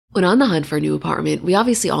When on the hunt for a new apartment, we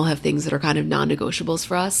obviously all have things that are kind of non-negotiables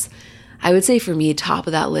for us. I would say for me, top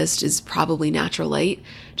of that list is probably natural light.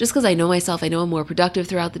 Just because I know myself, I know I'm more productive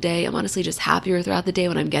throughout the day. I'm honestly just happier throughout the day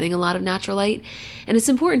when I'm getting a lot of natural light. And it's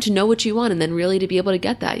important to know what you want and then really to be able to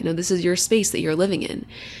get that. This is your space that you're living in.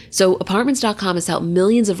 So apartments.com has helped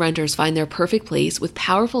millions of renters find their perfect place with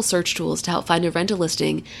powerful search tools to help find a rental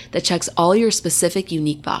listing that checks all your specific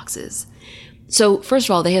unique boxes. So first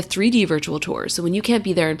of all, they have 3D virtual tours. So when you can't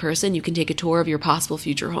be there in person, you can take a tour of your possible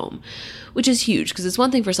future home, which is huge because it's one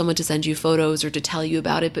thing for someone to send you photos or to tell you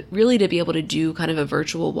about it, but really to be able to do kind of a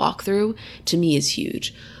virtual walkthrough to me is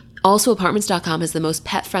huge. Also, apartments.com has the most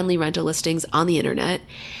pet-friendly rental listings on the internet,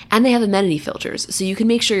 and they have amenity filters, so you can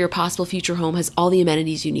make sure your possible future home has all the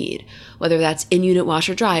amenities you need, whether that's in-unit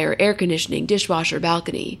washer dryer, air conditioning, dishwasher,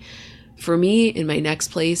 balcony. For me, in my next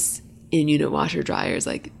place, in-unit washer dryer is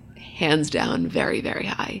hands down, very, very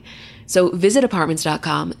high. So visit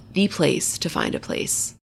apartments.com, the place to find a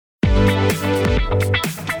place.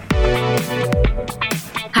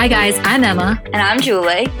 Hi guys, I'm Emma. And I'm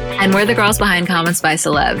Julie. And we're the girls behind Comments by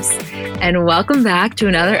Celebs. And welcome back to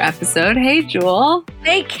another episode. Hey, Jewel.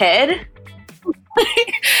 Hey, kid.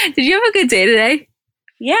 Did you have a good day today?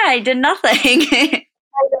 Yeah, I did nothing.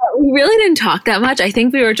 We really didn't talk that much. I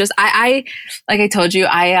think we were just, I like I told you,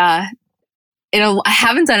 I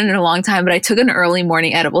haven't done it in a long time, but I took an early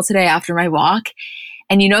morning edible today after my walk.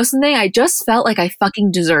 And you know something? I just felt like I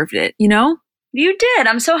fucking deserved it, you know? You did.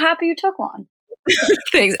 I'm so happy you took one.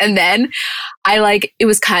 Thanks. And then it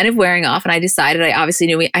was kind of wearing off and I decided I obviously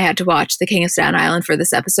knew I had to watch The King of Staten Island for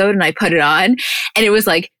this episode and I put it on and it was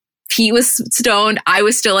Pete was stoned. I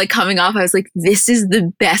was still coming off. I was like, this is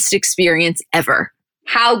the best experience ever.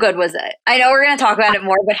 How good was it? I know we're going to talk about it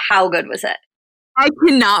more, but how good was it? I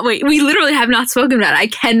cannot wait. We literally have not spoken about it. I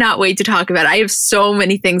cannot wait to talk about it. I have so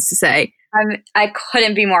many things to say. I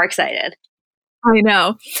couldn't be more excited. I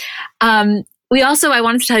know. I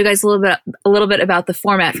wanted to tell you guys a little bit about the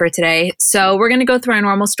format for today. So we're going to go through our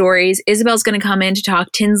normal stories. Isabel's going to come in to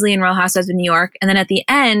talk Tinsley and Real Housewives of New York. And then at the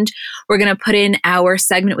end, we're going to put in our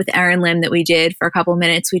segment with Erin Lim that we did for a couple of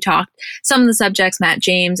minutes. We talked some of the subjects, Matt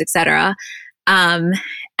James, etc.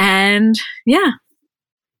 And yeah.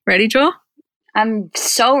 Ready, Joel? I'm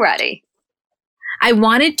so ready. I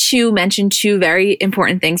wanted to mention two very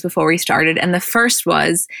important things before we started. And the first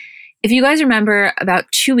was, if you guys remember, about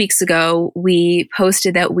 2 weeks ago, we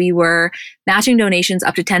posted that we were matching donations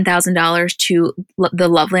up to $10,000 to the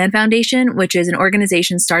Loveland Foundation, which is an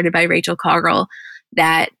organization started by Rachel Coggle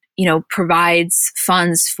that, provides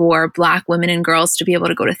funds for Black women and girls to be able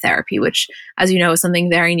to go to therapy, which, as you know, is something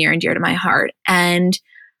very near and dear to my heart. And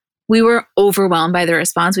we were overwhelmed by the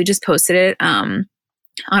response. We just posted it on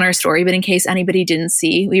our story, but in case anybody didn't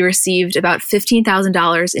see, we received about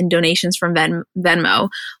 $15,000 in donations from Venmo,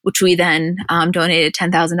 which we then donated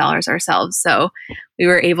 $10,000 ourselves. So we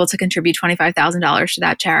were able to contribute $25,000 to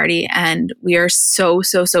that charity. And we are so,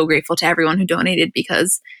 so, so grateful to everyone who donated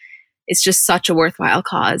because it's just such a worthwhile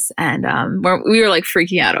cause. And we were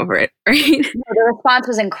freaking out over it, right? The response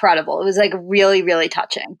was incredible. It was really, really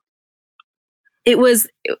touching. It was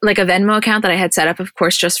a Venmo account that I had set up, of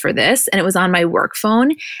course, just for this. And it was on my work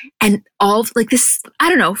phone. And all this,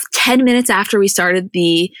 10 minutes after we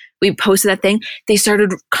posted that thing, they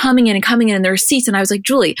started coming in and their receipts. And I was like,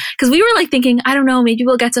 Julie, because we were thinking, I don't know, maybe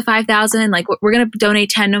we'll get to 5,000. We're going to donate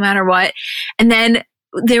 10 no matter what. And then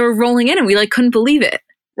they were rolling in and we couldn't believe it.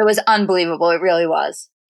 It was unbelievable. It really was.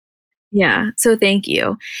 Yeah. So thank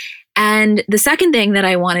you. And the second thing that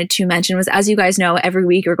I wanted to mention was, as you guys know, every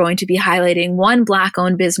week we're going to be highlighting one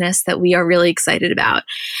Black-owned business that we are really excited about.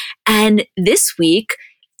 And this week,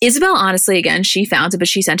 Isabel, honestly, again, she found it, but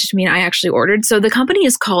she sent it to me and I actually ordered. So the company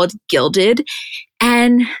is called Gilded,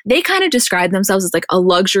 and they kind of describe themselves as a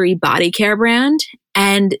luxury body care brand.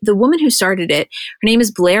 And the woman who started it, her name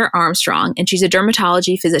is Blair Armstrong, and she's a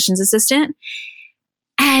dermatology physician's assistant.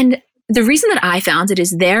 And the reason that I found it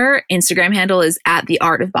is their Instagram handle is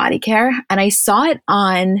 @theartofbodycare. And I saw it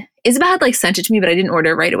on, Isabel had sent it to me, but I didn't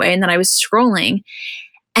order it right away. And then I was scrolling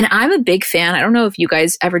and I'm a big fan. I don't know if you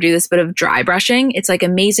guys ever do this, but of dry brushing. It's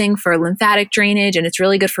amazing for lymphatic drainage and it's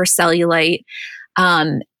really good for cellulite.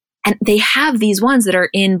 And they have these ones that are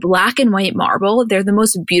in black and white marble. They're the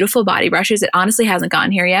most beautiful body brushes. It honestly hasn't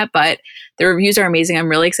gotten here yet, but the reviews are amazing. I'm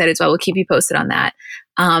really excited. So I will keep you posted on that.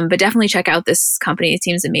 But definitely check out this company. It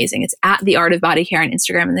seems amazing. It's @theartofbodycare on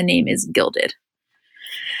Instagram and the name is Gilded.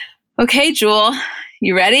 Okay, Jewel,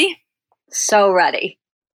 you ready? So ready.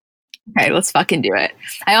 Okay, let's fucking do it.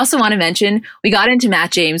 I also want to mention, we got into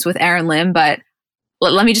Matt James with Erin Lim, but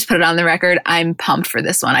let me just put it on the record. I'm pumped for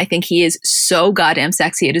this one. I think he is so goddamn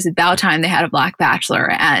sexy. It is about time they had a Black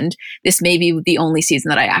Bachelor, and this may be the only season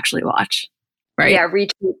that I actually watch. Right? Yeah,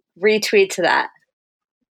 retweet to that.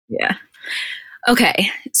 Yeah. Okay,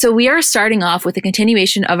 so we are starting off with a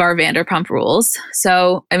continuation of our Vanderpump rules.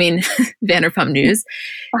 So, I mean, Vanderpump news.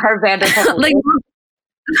 Our Vanderpump like,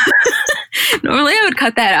 normally I would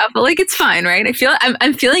cut that out, but like it's fine, right?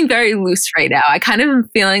 I'm feeling very loose right now. I kind of am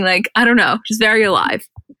feeling like, I don't know, just very alive.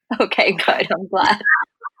 Okay, good. I'm glad.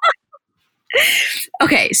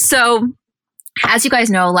 Okay, so as you guys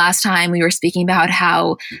know, last time we were speaking about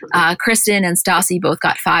how Kristen and Stassi both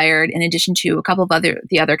got fired, in addition to a couple of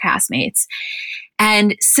the other castmates.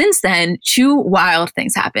 And since then, two wild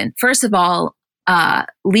things happened. First of all,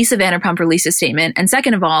 Lisa Vanderpump released a statement. And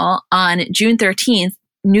second of all, on June 13th,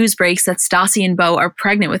 news breaks that Stassi and Beau are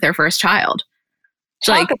pregnant with their first child.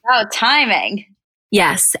 Talk about timing.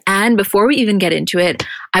 Yes. And before we even get into it,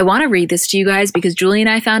 I want to read this to you guys because Julie and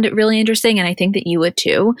I found it really interesting, and I think that you would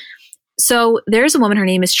too. So there's a woman, her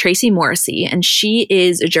name is Tracy Morrissey, and she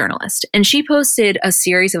is a journalist. And she posted a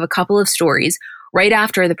series of a couple of stories right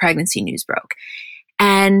after the pregnancy news broke.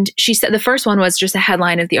 And she said the first one was just a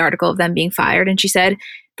headline of the article of them being fired. And she said,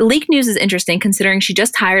 the leaked news is interesting considering she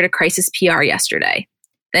just hired a crisis PR yesterday.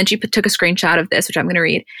 Then she took a screenshot of this, which I'm going to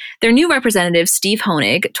read. Their new representative, Steve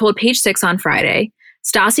Honig, told Page Six on Friday,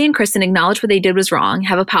 Stassi and Kristen acknowledged what they did was wrong,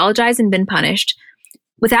 have apologized and been punished.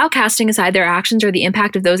 Without casting aside their actions or the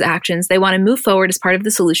impact of those actions, they want to move forward as part of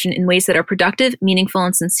the solution in ways that are productive, meaningful,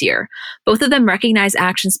 and sincere. Both of them recognize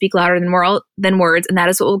actions speak louder than words, and that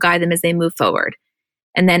is what will guide them as they move forward.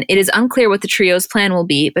 And then it is unclear what the trio's plan will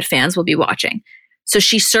be, but fans will be watching. So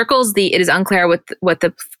she circles it is unclear what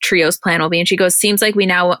the trio's plan will be. And she goes, seems like we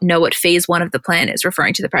now know what phase one of the plan is,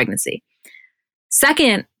 referring to the pregnancy.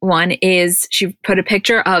 Second one is she put a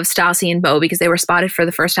picture of Stassi and Beau because they were spotted for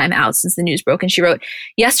the first time out since the news broke. And she wrote,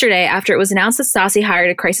 yesterday, after it was announced that Stassi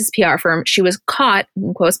hired a crisis PR firm, she was caught,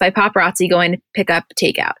 in quotes, by paparazzi going to pick up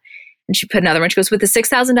takeout. And she put another one. She goes, with a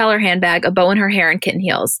 $6,000 handbag, a bow in her hair, and kitten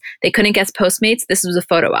heels. They couldn't guess Postmates. This was a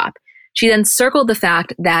photo op. She then circled the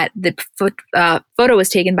fact that the photo was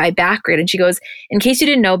taken by Backgrid. And she goes, in case you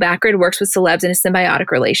didn't know, Backgrid works with celebs in a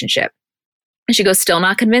symbiotic relationship. And she goes, still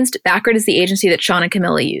not convinced? Backgrid is the agency that Sean and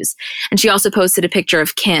Camilla use. And she also posted a picture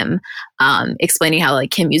of Kim, explaining how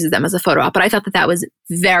like Kim uses them as a photo op. But I thought that was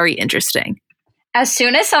very interesting. As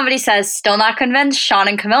soon as somebody says, still not convinced, Sean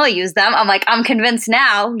and Camilla use them, I'm like, I'm convinced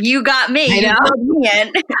now. You got me. I know. You got me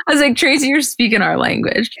in. I was like, Tracy, you're speaking our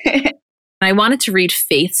language. I wanted to read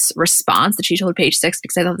Faith's response that she told Page Six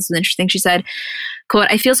because I thought this was interesting. She said, quote,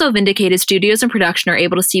 I feel so vindicated. Studios and production are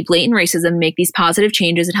able to see blatant racism and make these positive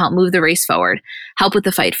changes and help move the race forward, help with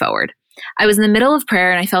the fight forward. I was in the middle of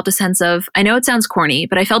prayer and I felt a sense of, I know it sounds corny,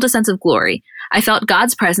 but I felt a sense of glory. I felt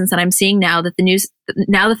God's presence, and I'm seeing now that the news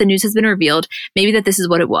has been revealed, maybe that this is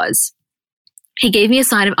what it was. He gave me a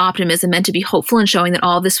sign of optimism meant to be hopeful and showing that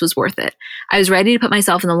all of this was worth it. I was ready to put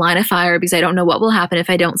myself in the line of fire because I don't know what will happen if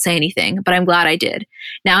I don't say anything, but I'm glad I did.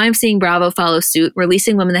 Now I'm seeing Bravo follow suit,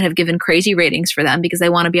 releasing women that have given crazy ratings for them because they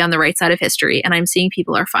want to be on the right side of history, and I'm seeing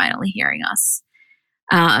people are finally hearing us.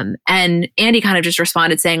 And Andy kind of just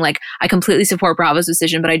responded saying, like, I completely support Bravo's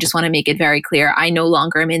decision, but I just want to make it very clear I no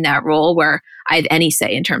longer am in that role where I have any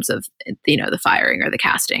say in terms of, the firing or the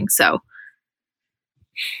casting. So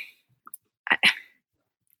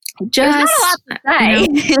There's not a lot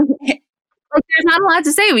to say. There's not a lot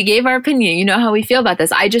to say. We gave our opinion. You know how we feel about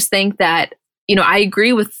this. I just think that, I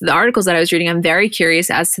agree with the articles that I was reading. I'm very curious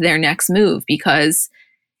as to their next move because,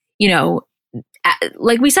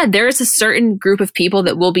 like we said, there is a certain group of people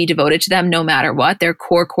that will be devoted to them no matter what. They're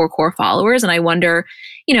core followers. And I wonder,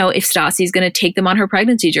 if Stassi's going to take them on her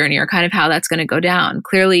pregnancy journey or kind of how that's going to go down.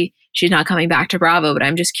 Clearly, she's not coming back to Bravo, but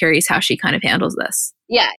I'm just curious how she kind of handles this.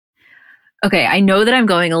 Yeah. Okay, I know that I'm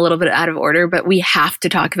going a little bit out of order, but we have to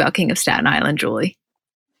talk about King of Staten Island, Julie.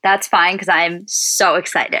 That's fine because I'm so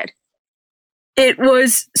excited. It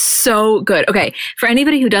was so good. Okay, for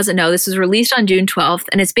anybody who doesn't know, this was released on June 12th,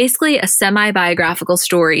 and it's basically a semi-biographical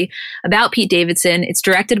story about Pete Davidson. It's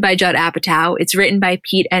directed by Judd Apatow. It's written by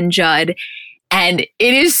Pete and Judd, and it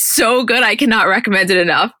is so good. I cannot recommend it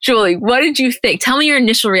enough. Julie, what did you think? Tell me your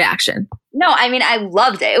initial reaction. No, I mean, I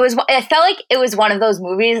loved it. I felt like it was one of those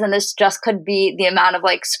movies, and this just could be the amount of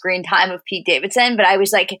like screen time of Pete Davidson, but I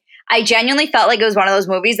was like, I genuinely felt like it was one of those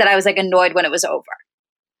movies that I was like annoyed when it was over.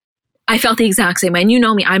 I felt the exact same way. And you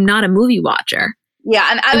know me, I'm not a movie watcher.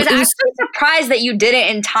 Yeah, I was actually surprised that you did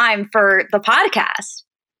it in time for the podcast.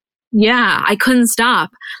 Yeah, I couldn't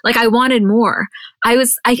stop. Like, I wanted more. I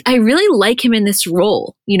really like him in this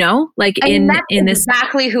role, like in this.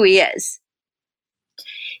 Exactly who he is.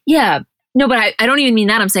 Yeah. No, but I don't even mean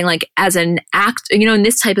that. I'm saying like as an act, in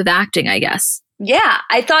this type of acting, I guess. Yeah,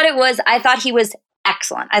 I thought he was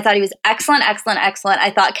excellent. I thought he was excellent.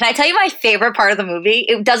 Can I tell you my favorite part of the movie?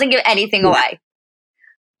 It doesn't give anything away.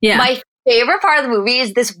 Yeah. My favorite part of the movie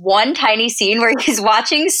is this one tiny scene where he's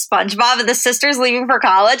watching SpongeBob and the sister's leaving for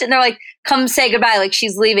college and they're like, come say goodbye, like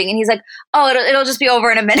she's leaving. And he's like, oh, it'll just be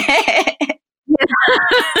over in a minute.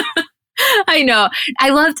 I know.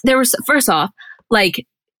 There was, first off, like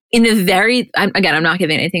in the again, I'm not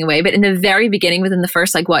giving anything away, but in the very beginning, within the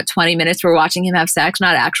first 20 minutes, we're watching him have sex,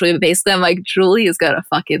 not actually, but basically I'm like, Julie is going to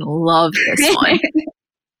fucking love this one.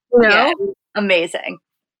 Yeah, amazing.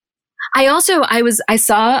 I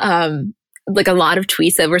saw like a lot of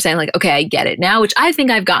tweets that were saying like, okay, I get it now, which I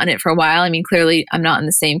think I've gotten it for a while. I mean, clearly I'm not in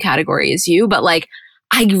the same category as you, but like,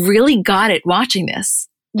 I really got it watching this.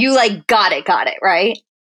 You like got it, right?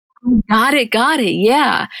 Got it.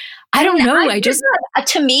 Yeah. I don't know.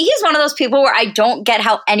 To me, he's one of those people where I don't get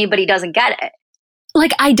how anybody doesn't get it.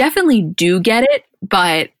 Like, I definitely do get it,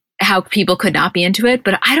 but how people could not be into it.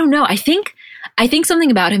 But I don't know. I think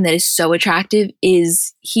something about him that is so attractive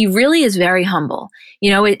is he really is very humble,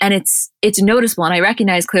 and it's noticeable. And I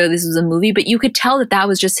recognize clearly this was a movie, but you could tell that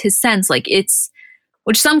was just his sense. Like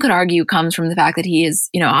which some could argue comes from the fact that he is,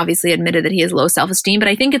 obviously admitted that he has low self-esteem. But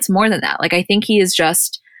I think it's more than that. Like, I think he is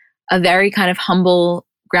just a very kind of humble,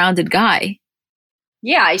 grounded guy.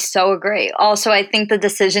 Yeah, I so agree. Also, I think the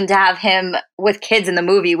decision to have him with kids in the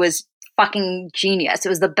movie was fucking genius. It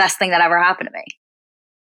was the best thing that ever happened to me.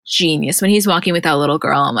 Genius. When he's walking with that little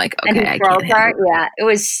girl, I'm like, okay, I can't handle it. Yeah, it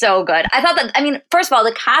was so good. I thought that, first of all,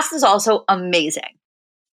 the cast is also amazing.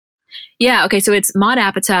 Yeah, okay, so it's Maude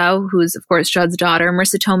Apatow, who's, of course, Judd's daughter,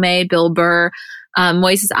 Marissa Tomei, Bill Burr,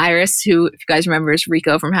 Moises Iris, who, if you guys remember, is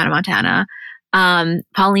Rico from Hannah Montana,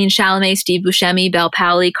 Pauline Chalamet, Steve Buscemi, Belle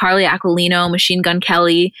Powley, Carly Aquilino, Machine Gun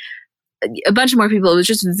Kelly, a bunch of more people. It was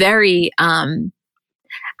just very,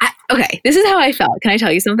 okay, this is how I felt. Can I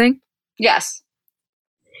tell you something? Yes.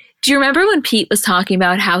 Do you remember when Pete was talking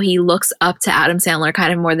about how he looks up to Adam Sandler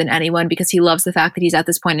kind of more than anyone because he loves the fact that he's at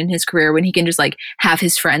this point in his career when he can just like have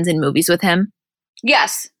his friends in movies with him?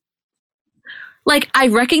 Yes. Like, I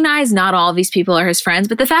recognize not all of these people are his friends,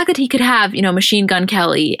 but the fact that he could have, Machine Gun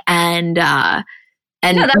Kelly and Maude,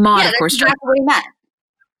 of course. Exactly what he meant.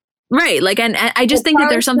 Right. Like, and I just think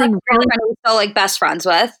that there's something really so like best friends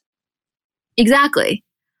with. Exactly.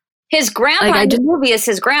 His grandpa in the movie is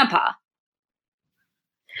his grandpa.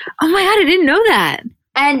 Oh my God, I didn't know that.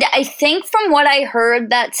 And I think from what I heard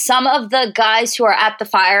that some of the guys who are at the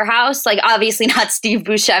firehouse, like obviously not Steve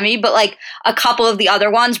Buscemi, but like a couple of the other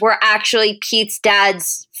ones were actually Pete's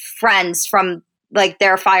dad's friends from like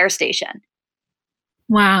their fire station.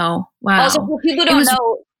 Wow. Also, for people who don't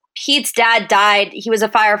know, Pete's dad died. He was a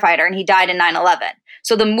firefighter and he died in 9/11.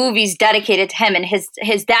 So the movie's dedicated to him and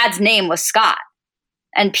his dad's name was Scott.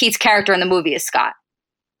 And Pete's character in the movie is Scott.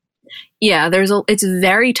 Yeah, it's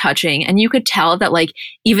very touching. And you could tell that like,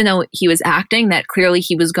 even though he was acting, that clearly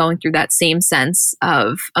he was going through that same sense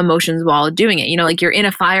of emotions while doing it. Like you're in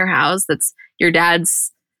a firehouse, that's your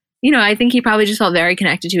dad's, I think he probably just felt very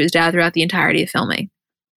connected to his dad throughout the entirety of filming.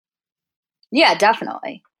 Yeah,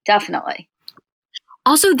 definitely. Definitely.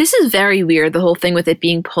 Also, this is very weird, the whole thing with it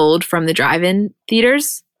being pulled from the drive-in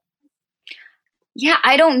theaters. Yeah,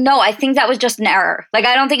 I don't know. I think that was just an error. Like,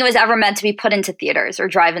 I don't think it was ever meant to be put into theaters or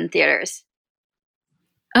drive-in theaters.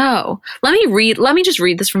 Oh, let me just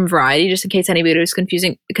read this from Variety, just in case anybody was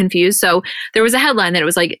confused. So there was a headline that it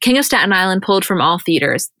was like, King of Staten Island pulled from all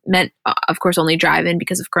theaters, meant, of course, only drive-in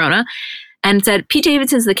because of Corona. And it said, Pete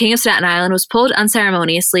Davidson's The King of Staten Island was pulled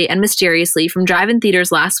unceremoniously and mysteriously from drive-in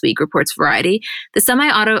theaters last week, reports Variety. The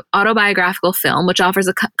semi-autobiographical film, which offers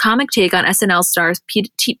a comic take on SNL stars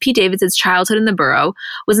Pete Davidson's childhood in the borough,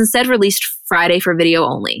 was instead released Friday for video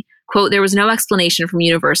only. Quote, there was no explanation from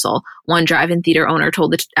Universal, one drive-in theater owner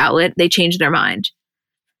told the outlet. They changed their mind.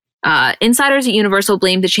 Insiders at Universal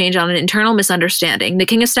blamed the change on an internal misunderstanding. The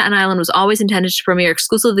King of Staten Island was always intended to premiere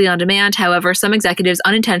exclusively on demand. However, some executives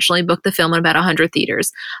unintentionally booked the film in about 100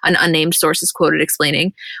 theaters, an unnamed source is quoted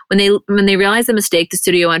explaining. When they realized the mistake, the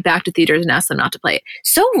studio went back to theaters and asked them not to play it.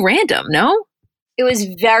 So random, no? It was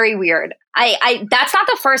very weird. I that's not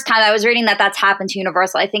the first time I was reading that's happened to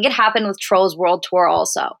Universal. I think it happened with Trolls World Tour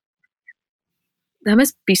also. That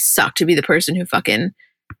must be sucked to be the person who fucking...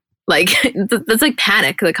 Like, that's like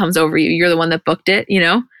panic that comes over you. You're the one that booked it,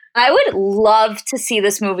 I would love to see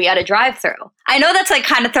this movie at a drive-thru. I know that's like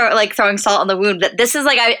kind of throwing salt on the wound, but this is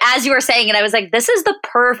like, as you were saying it, I was like, this is the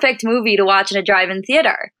perfect movie to watch in a drive-in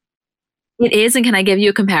theater. It is, and can I give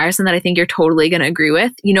you a comparison that I think you're totally going to agree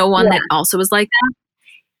with? One that also was like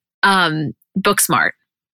that? Booksmart.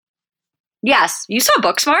 Yes. You saw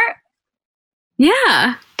Booksmart?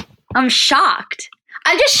 Yeah. I'm shocked.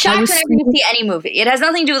 I'm just shocked whenever you see any movie. It has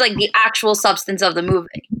nothing to do with like the actual substance of the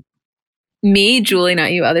movie. Me, Julie,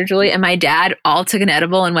 not you, other Julie, and my dad all took an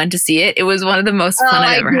edible and went to see it. It was one of the most fun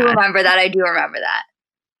I've ever had. I do remember that.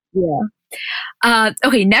 Yeah.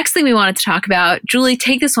 Okay, next thing we wanted to talk about. Julie,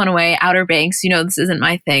 take this one away. Outer Banks. You know this isn't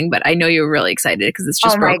my thing, but I know you're really excited because this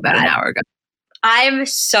just broke about an hour ago. I'm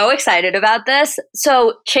so excited about this.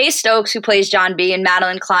 So Chase Stokes, who plays John B, and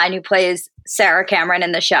Madeline Klein, who plays Sarah Cameron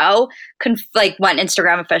in the show, went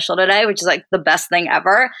Instagram official today, which is like the best thing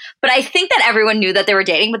ever. But I think that everyone knew that they were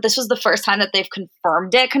dating, but this was the first time that they've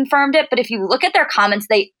confirmed it. But if you look at their comments,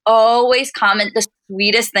 they always comment the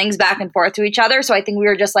sweetest things back and forth to each other. So I think we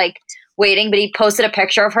were just like waiting, but he posted a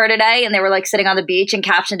picture of her today and they were like sitting on the beach and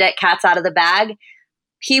captioned it, "Cat's out of the bag."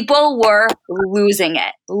 People were losing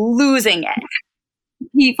it.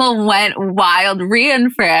 People went wild. Rhea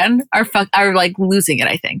and Fran are like losing it,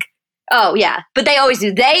 I think. Oh, yeah. But they always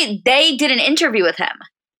do. They did an interview with him.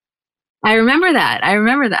 I remember that.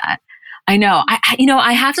 I know.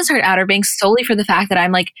 I have to start Outer Banks solely for the fact that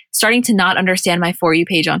I'm like starting to not understand my For You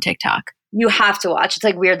page on TikTok. You have to watch. It's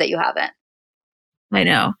like weird that you haven't. I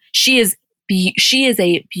know. She is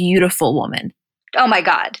a beautiful woman. Oh my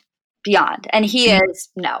God. Beyond. And he is,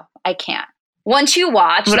 no, I can't. Once you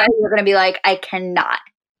watch, then you're going to be like, I cannot.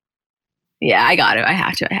 Yeah, I got it. I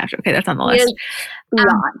have to. Okay, that's on the list.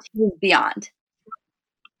 He's beyond.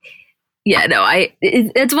 Yeah, no,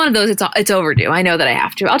 it's one of those, it's overdue. I know that I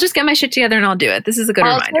have to. I'll just get my shit together and I'll do it. This is a good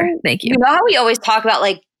reminder. Thank you. You know how we always talk about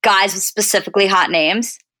like guys with specifically hot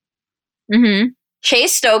names? Mm-hmm.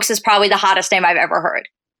 Chase Stokes is probably the hottest name I've ever heard.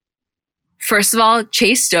 First of all,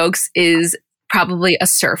 Chase Stokes is probably a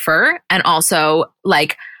surfer, and also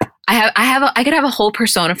like I could have a whole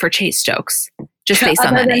persona for Chase Stokes just based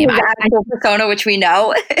on that name. Actual persona, which we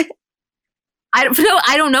know. I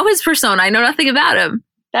don't know his persona. I know nothing about him.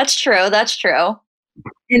 That's true.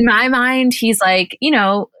 In my mind, he's like,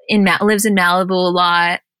 lives in Malibu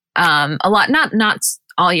a lot, not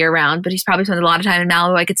all year round, but he's probably spent a lot of time in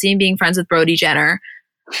Malibu. I could see him being friends with Brody Jenner.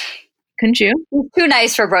 Couldn't you? He's too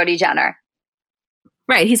nice for Brody Jenner.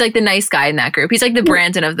 Right. He's like the nice guy in that group. He's like the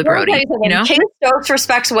Brandon of the Brody. You know? Chase Stokes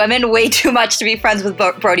respects women way too much to be friends with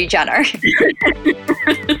Brody Jenner.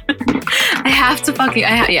 I have to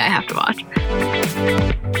watch.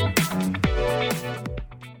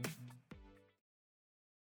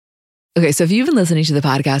 Okay, so if you've been listening to the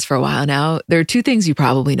podcast for a while now, there are two things you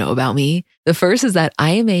probably know about me. The first is that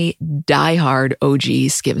I am a diehard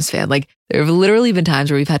OG Skims fan. Like, there have literally been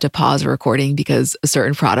times where we've had to pause a recording because a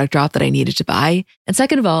certain product dropped that I needed to buy. And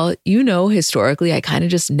second of all, historically, I kind of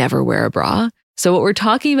just never wear a bra. So what we're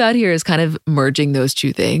talking about here is kind of merging those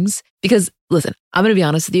two things. Because listen, I'm going to be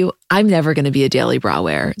honest with you, I'm never going to be a daily bra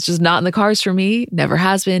wearer. It's just not in the cards for me. Never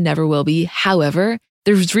has been, never will be. However,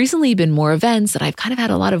 there's recently been more events and I've kind of had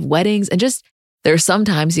a lot of weddings and just there's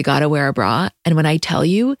sometimes you got to wear a bra. And when I tell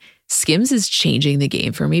you, Skims is changing the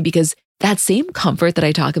game for me because that same comfort that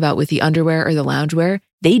I talk about with the underwear or the loungewear,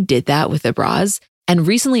 they did that with the bras. And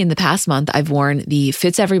recently in the past month, I've worn the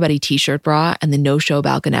Fits Everybody t-shirt bra and the no-show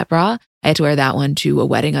balconette bra. I had to wear that one to a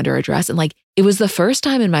wedding under a dress. And like, it was the first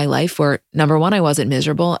time in my life where number one, I wasn't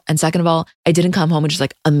miserable. And second of all, I didn't come home and just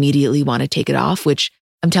like immediately want to take it off, which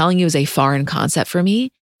I'm telling you is a foreign concept for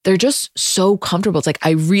me. They're just so comfortable. It's like,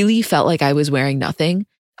 I really felt like I was wearing nothing.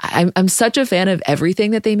 I'm such a fan of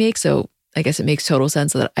everything that they make. So I guess it makes total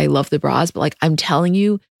sense that I love the bras, but like I'm telling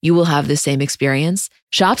you, you will have the same experience.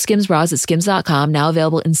 Shop Skims bras at skims.com, now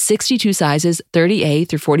available in 62 sizes, 30A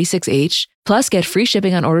through 46H. Plus, get free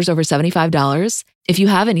shipping on orders over $75. If you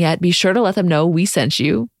haven't yet, be sure to let them know we sent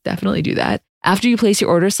you. Definitely do that. After you place your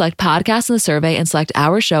order, select podcast in the survey and select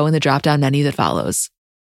our show in the drop-down menu that follows.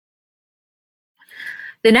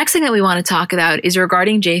 The next thing that we want to talk about is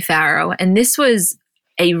regarding Jay Pharoah. And this was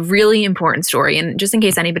a really important story. And just in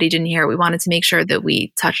case anybody didn't hear, we wanted to make sure that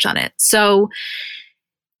we touched on it. So,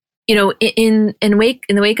 in the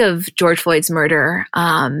wake of George Floyd's murder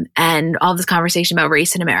and all this conversation about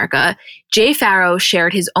race in America, Jay Pharoah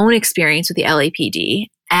shared his own experience with the LAPD.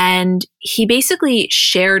 And he basically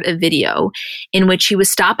shared a video in which he was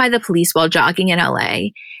stopped by the police while jogging in LA.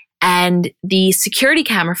 And the security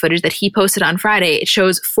camera footage that he posted on Friday, it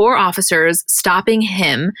shows 4 officers stopping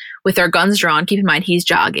him with their guns drawn. Keep in mind, he's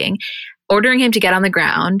jogging, ordering him to get on the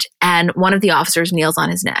ground. And one of the officers kneels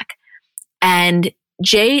on his neck. And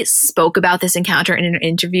Jay spoke about this encounter in an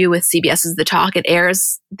interview with CBS's The Talk. It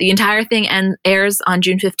airs, the entire thing airs on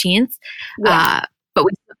June 15th. Yeah.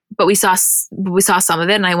 But we saw some of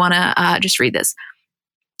it, and I want to just read this.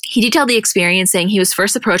 He detailed the experience, saying he was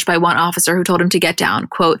first approached by one officer who told him to get down.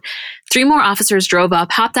 Quote, 3 more officers drove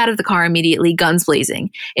up, hopped out of the car immediately, guns blazing.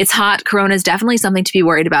 It's hot. Corona is definitely something to be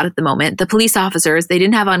worried about at the moment. The police officers, they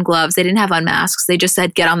didn't have on gloves. They didn't have on masks. They just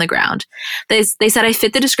said, get on the ground. They said I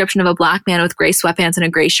fit the description of a black man with gray sweatpants and a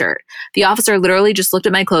gray shirt. The officer literally just looked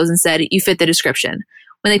at my clothes and said, you fit the description.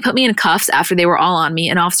 When they put me in cuffs after they were all on me,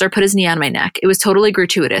 an officer put his knee on my neck. It was totally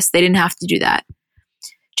gratuitous. They didn't have to do that.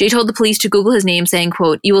 Jay told the police to Google his name, saying,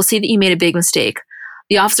 quote, you will see that you made a big mistake.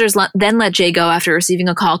 The officers then let Jay go after receiving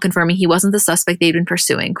a call confirming he wasn't the suspect they'd been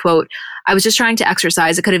pursuing. Quote, I was just trying to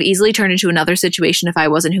exercise. It could have easily turned into another situation if I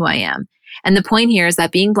wasn't who I am. And the point here is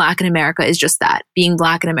that being black in America is just that, being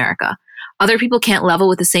black in America. Other people can't level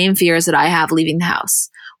with the same fears that I have leaving the house.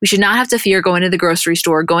 We should not have to fear going to the grocery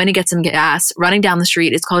store, going to get some gas, running down the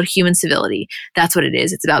street. It's called human civility. That's what it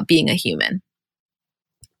is. It's about being a human.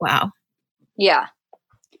 Wow. Yeah.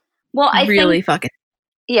 Well, I really think, fucking.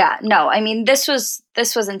 Yeah, no, I mean, this was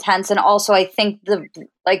intense. And also I think the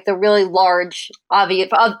really large, obvious,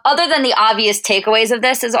 other than the obvious takeaways of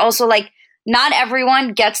this is also like, not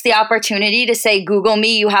everyone gets the opportunity to say, Google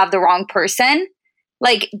me, you have the wrong person.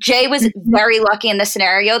 Like Jay was very lucky in this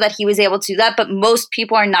scenario that he was able to do that, but most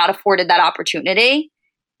people are not afforded that opportunity.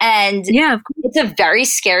 And yeah, it's a very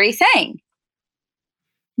scary thing.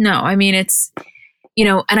 No, I mean, it's,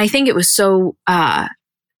 and I think it was so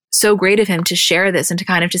great of him to share this and to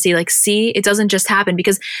kind of to see, like, see, it doesn't just happen,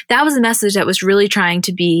 because that was a message that was really trying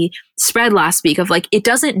to be spread last week of like, it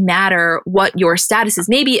doesn't matter what your status is.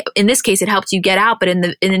 Maybe in this case, it helps you get out. But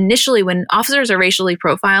initially when officers are racially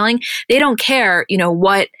profiling, they don't care,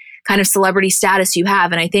 what kind of celebrity status you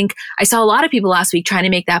have. And I think I saw a lot of people last week trying to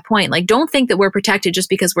make that point. Like, don't think that we're protected just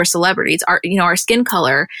because we're celebrities. Our skin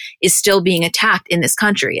color is still being attacked in this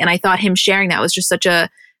country. And I thought him sharing that was just such a,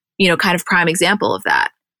 kind of prime example of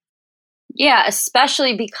that. Yeah,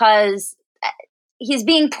 especially because he's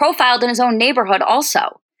being profiled in his own neighborhood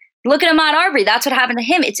also. Look at Ahmaud Arbery. That's what happened to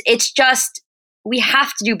him. It's just, we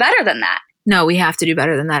have to do better than that. No, we have to do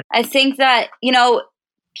better than that. I think that,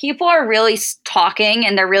 people are really talking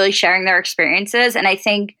and they're really sharing their experiences. And I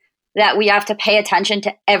think that we have to pay attention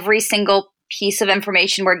to every single piece of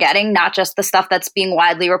information we're getting, not just the stuff that's being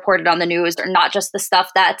widely reported on the news, or not just the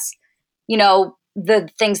stuff that's, the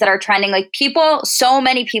things that are trending. Like so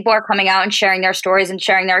many people are coming out and sharing their stories and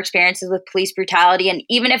sharing their experiences with police brutality. And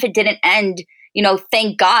even if it didn't end,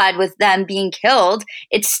 thank God, with them being killed,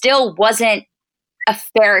 it still wasn't a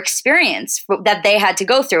fair experience that they had to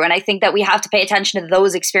go through. And I think that we have to pay attention to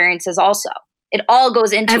those experiences also. It all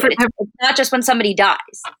goes into it. It's not just when somebody dies.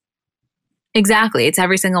 Exactly. It's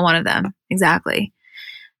every single one of them. Exactly.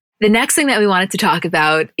 The next thing that we wanted to talk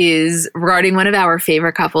about is regarding one of our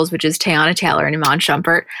favorite couples, which is Teyana Taylor and Iman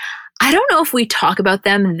Shumpert. I don't know if we talk about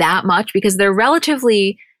them that much because they're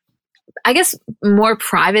relatively, I guess, more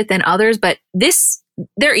private than others, but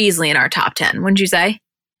they're easily in our top 10, wouldn't you say?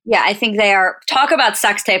 Yeah, I think they are. Talk about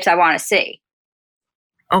sex tapes I want to see.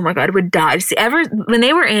 Oh my God, I would die. See, when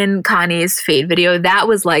they were in Kanye's Fade video, that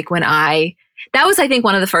was like I think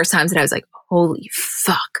one of the first times that I was like, holy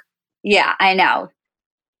fuck. Yeah, I know.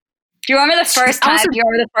 Do you remember the first time?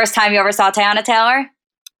 You ever saw Teyana Taylor?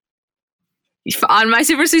 On My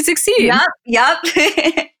Super Sweet 16. Yep.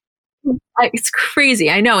 It's crazy.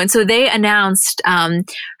 I know. And so they announced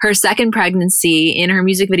her second pregnancy in her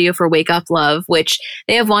music video for Wake Up Love, which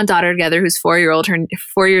they have one daughter together who's 4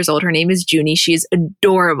 years old. Her name is Junie. She's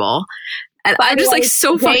adorable. And I'm just like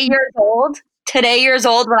so funny. Today years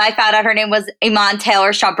old when I found out her name was Iman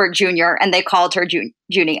Taylor Shumpert Jr. and they called her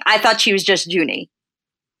Junie. I thought she was just Junie.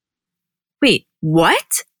 Wait,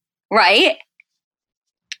 what? Right?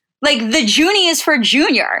 Like the Junie is for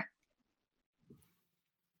junior.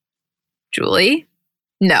 Julie?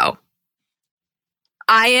 No.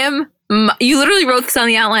 You literally wrote this on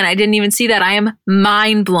the outline. I didn't even see that. I am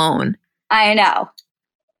mind blown. I know.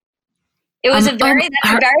 It was a very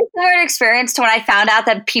similar experience to when I found out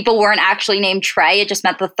that people weren't actually named Trey. It just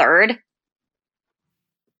meant the third.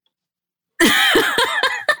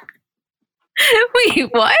 Wait,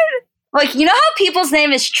 what? Like, you know how people's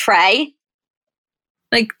name is Trey?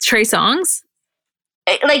 Like Trey Songz?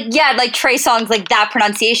 Like Trey Songz, like that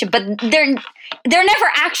pronunciation. But they're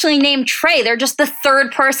never actually named Trey. They're just the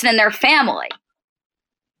third person in their family.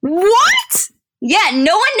 What? Yeah,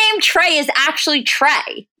 no one named Trey is actually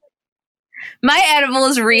Trey. My edible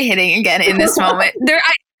is re-hitting again in this moment.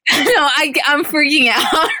 I'm freaking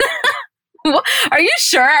out. Are you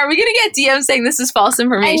sure? Are we going to get DMs saying this is false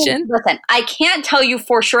information? Listen, I can't tell you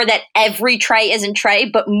for sure that every Trey isn't Trey,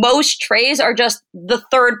 but most Treys are just the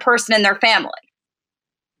third person in their family.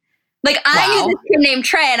 Like, I knew this kid named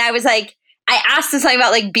Trey, and I was like, I asked him something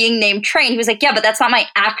about like being named Trey. And he was like, yeah, but that's not my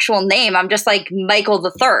actual name. I'm just like Michael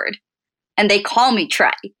the Third. And they call me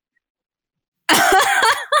Trey.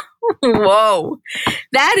 Whoa.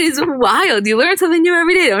 That is wild. You learn something new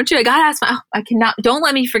every day, don't you? I gotta ask don't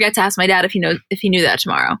let me forget to ask my dad if he knew that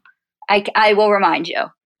tomorrow. I will remind you.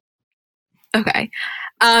 Okay.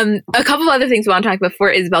 A couple of other things we want to talk about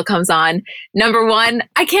before Isabel comes on. Number one,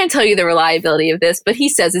 I can't tell you the reliability of this, but he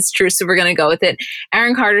says it's true, so we're going to go with it.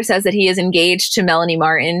 Aaron Carter says that he is engaged to Melanie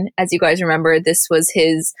Martin. As you guys remember, this was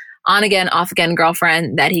his on-again, off-again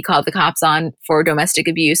girlfriend that he called the cops on for domestic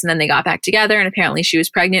abuse, and then they got back together, and apparently she was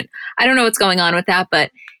pregnant. I don't know what's going on with that,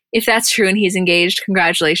 but if that's true and he's engaged,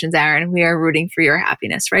 congratulations, Aaron. We are rooting for your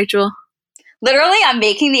happiness. Right, Jewel? Literally, I'm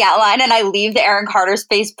making the outline and I leave the Aaron Carter's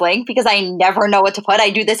face blank because I never know what to put.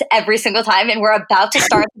 I do this every single time, and we're about to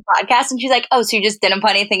start the podcast and she's like, oh, so you just didn't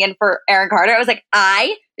put anything in for Aaron Carter? I was like,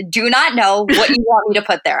 I do not know what you want me to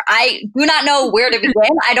put there. I do not know where to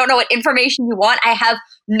begin. I don't know what information you want. I have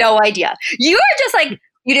no idea. You are just like,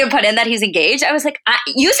 you didn't put in that he's engaged. I was like,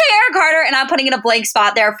 you say Aaron Carter and I'm putting in a blank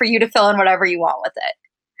spot there for you to fill in whatever you want with it.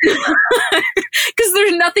 Because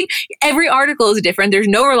there's nothing, every article is different. There's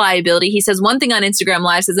no reliability. He says one thing on Instagram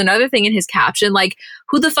Live, says another thing in his caption. Like,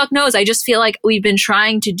 who the fuck knows? I just feel like we've been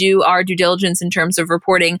trying to do our due diligence in terms of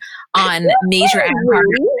reporting on major Aaron Carter.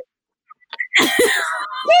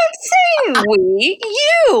 Don't say we,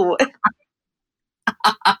 you.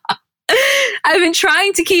 I've been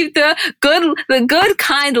trying to keep the good,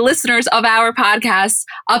 kind listeners of our podcast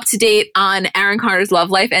up to date on Aaron Carter's love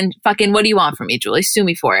life. And fucking, what do you want from me, Julie? Sue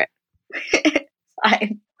me for it.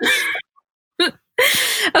 Fine.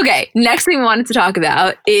 Okay, next thing we wanted to talk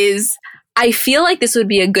about is I feel like this would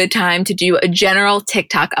be a good time to do a general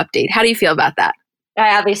TikTok update. How do you feel about that?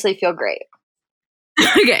 I obviously feel great.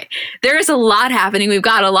 Okay, there is a lot happening. We've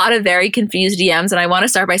got a lot of very confused DMs, and I want to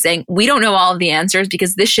start by saying we don't know all of the answers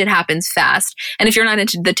because this shit happens fast. And if you're not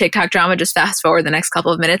into the TikTok drama, just fast forward the next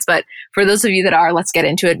couple of minutes. But for those of you that are, let's get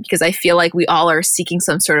into it because I feel like we all are seeking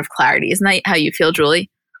some sort of clarity. Isn't that how you feel, Julie?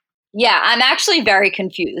 Yeah, I'm actually very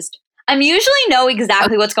confused. I'm usually know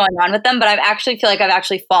exactly what's going on with them, but I actually feel like I've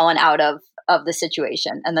actually fallen out of the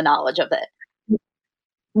situation and the knowledge of it.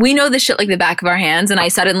 We know this shit like the back of our hands, and I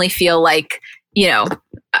suddenly feel like, you know,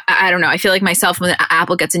 I don't know. I feel like myself when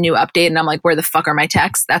Apple gets a new update and I'm like, where the fuck are my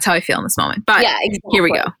texts? That's how I feel in this moment. But yeah, exactly. Here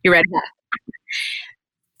we go. You ready? Yeah.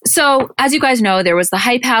 So as you guys know, there was the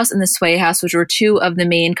Hype House and the Sway House, which were two of the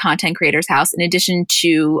main content creators' house, in addition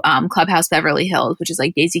to Clubhouse Beverly Hills, which is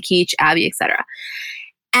like Daisy Keech, Abby, etc.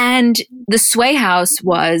 And the Sway House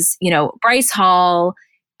was, you know, Bryce Hall,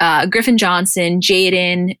 Griffin Johnson,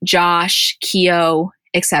 Jaden, Josh, Keo,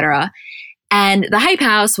 etc. And the Hype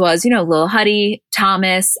House was, you know, Lil Huddy,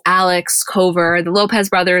 Thomas, Alex, Cover, the Lopez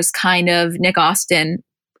brothers, kind of, Nick Austin,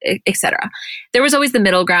 etc. There was always the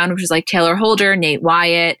middle ground, which was like Taylor Holder, Nate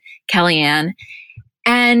Wyatt, Kellyanne.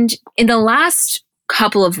 And in the last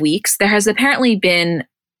couple of weeks, there has apparently been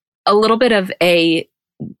a little bit of a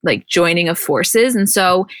like joining of forces. And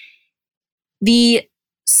so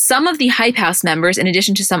some of the Hype House members, in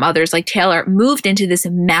addition to some others like Taylor, moved into this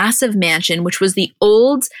massive mansion, which was the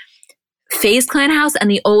old FaZe Clan house and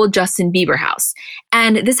the old Justin Bieber house.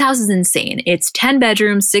 And this house is insane. It's 10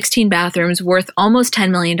 bedrooms, 16 bathrooms, worth almost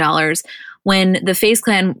 $10 million. When the FaZe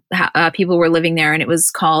Clan people were living there, and it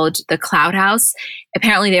was called the Cloud House,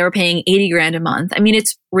 apparently they were paying $80,000 a month. I mean,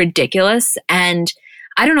 it's ridiculous. And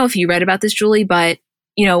I don't know if you read about this, Julie, but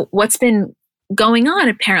you know, what's been going on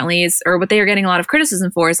apparently is, or what they are getting a lot of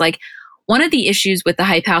criticism for is like, one of the issues with the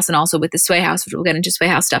Hype House and also with the Sway House, which we'll get into Sway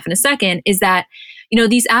House stuff in a second, is that, you know,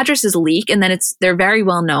 these addresses leak and then they're very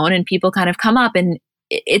well known and people kind of come up, and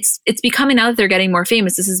it's becoming, now that they're getting more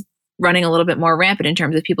famous, this is running a little bit more rampant in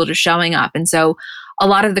terms of people just showing up. And so a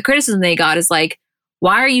lot of the criticism they got is like,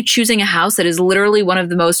 why are you choosing a house that is literally one of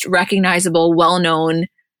the most recognizable, well-known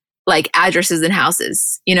like addresses and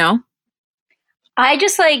houses, you know? I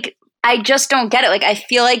just don't get it. Like, I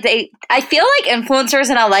feel like influencers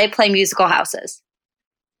in LA play musical houses.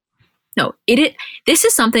 No, this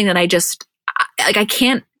is something that I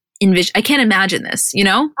can't imagine this, you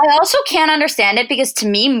know? I also can't understand it because to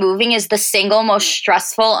me, moving is the single most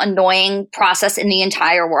stressful, annoying process in the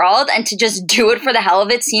entire world. And to just do it for the hell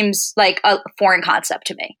of it seems like a foreign concept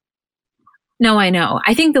to me. No, I know.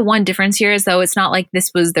 I think the one difference here is, though, it's not like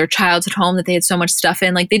this was their childhood home that they had so much stuff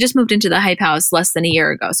in. Like, they just moved into the Hype House less than a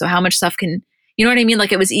year ago. So how much stuff can, you know what I mean?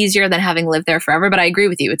 Like, it was easier than having lived there forever. But I agree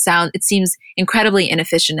with you. It seems incredibly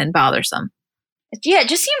inefficient and bothersome. Yeah, it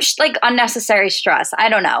just seems like unnecessary stress. I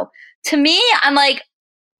don't know. To me,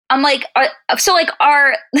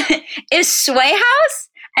 is Sway House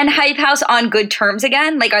and Hype House on good terms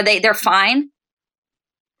again? Like, they're fine?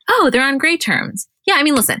 Oh, they're on great terms. Yeah, I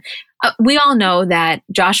mean, listen, we all know that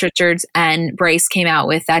Josh Richards and Bryce came out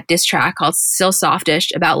with that diss track called Still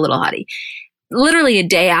Softish about Little Huddy. Literally a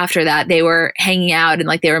day after that, they were hanging out and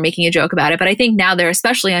like they were making a joke about it. But I think now they're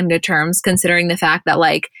especially on good terms, considering the fact that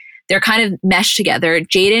like they're kind of meshed together.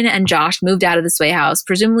 Jaden and Josh moved out of the Sway house,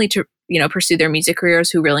 presumably to, pursue their music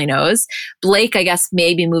careers. Who really knows? Blake, I guess,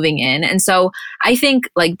 may be moving in. And so I think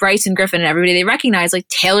like Bryce and Griffin and everybody, they recognize like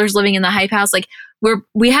Taylor's living in the Hype House. Like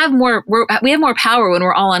we have more power when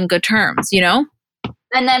we're all on good terms,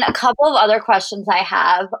 And then a couple of other questions I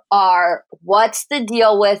have are, what's the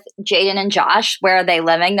deal with Jaden and Josh? Where are they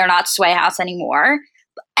living? They're not Sway House anymore.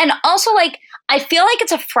 And also, like, I feel like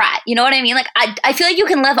it's a frat. You know what I mean? Like, I feel like you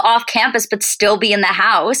can live off campus but still be in the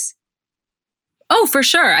house. Oh, for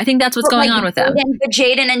sure. I think that's what's going on with them. But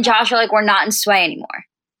Jaden and Josh are like, we're not in Sway anymore.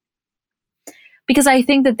 Because I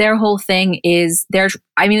think that their whole thing is this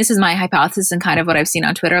is my hypothesis and kind of what I've seen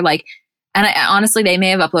on Twitter. Like, and honestly, they may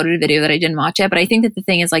have uploaded a video that I didn't watch yet, but I think that the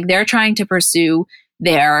thing is like they're trying to pursue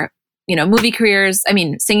their, movie careers,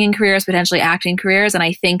 singing careers, potentially acting careers. And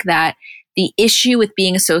I think that the issue with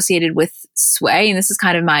being associated with Sway, and this is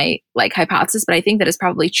kind of my like hypothesis, but I think that is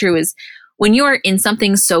probably true, is when you're in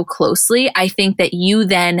something so closely, I think that you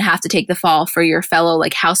then have to take the fall for your fellow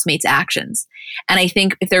like housemates' actions. And I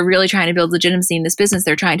think if they're really trying to build legitimacy in this business,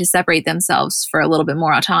 they're trying to separate themselves for a little bit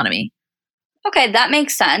more autonomy. Okay, that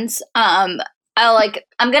makes sense. I'm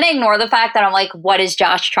gonna ignore the fact that I'm like, what is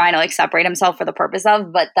Josh trying to like separate himself for the purpose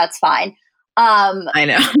of? But that's fine. I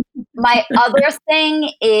know. My other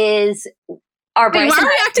thing is, why are we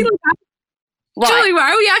acting like that? Julie,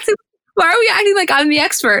 why are we acting like I'm the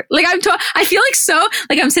expert? Like I feel like so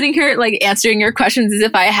like I'm sitting here like answering your questions as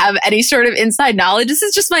if I have any sort of inside knowledge. This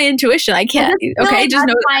is just my intuition. I can't. Okay, just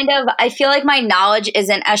know. I feel like my knowledge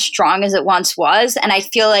isn't as strong as it once was, and I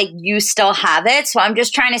feel like you still have it. So I'm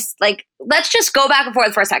just trying to like, let's just go back and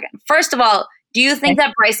forth for a second. First of all, do you think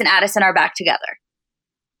that Bryce and Addison are back together?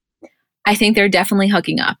 I think they're definitely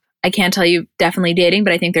hooking up. I can't tell you definitely dating,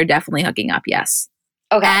 but I think they're definitely hooking up. Yes.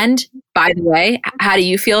 Okay. And by the way, how do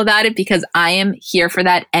you feel about it? Because I am here for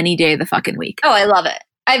that any day of the fucking week. Oh, I love it.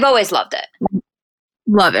 I've always loved it.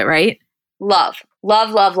 Love it, right? Love.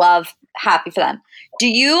 Happy for them. Do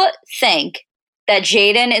you think that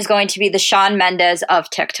Jaden is going to be the Shawn Mendes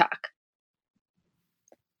of TikTok?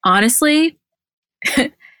 Honestly,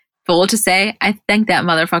 bold to say, I think that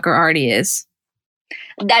motherfucker already is.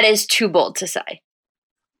 That is too bold to say.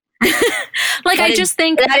 Like, I just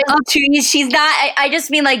think that is too, she's not. I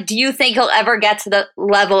just mean, like, do you think he'll ever get to the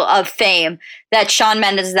level of fame that Shawn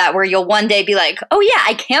Mendes is at, where you'll one day be like, oh yeah,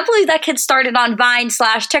 I can't believe that kid started on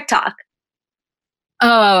Vine/TikTok?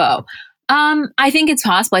 I think it's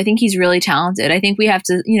possible. I think he's really talented. I think we have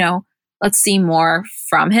to, let's see more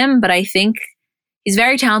from him. But I think he's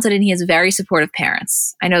very talented and he has very supportive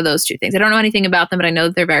parents. I know those two things. I don't know anything about them, but I know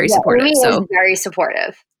that they're very supportive. Amy is very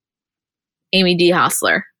supportive. Amy D.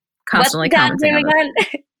 Hostler. Constantly commenting on again?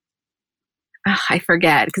 I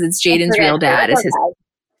forget because it's Jaden's real dad. Is his?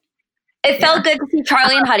 It felt good to see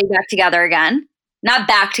Charlie and Huddy back together again. Not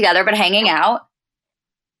back together, but hanging out.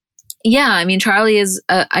 Yeah, I mean, Charlie is,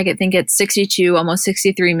 I think it's 62, almost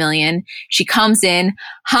 63 million. She comes in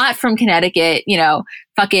hot from Connecticut,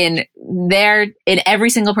 fucking there in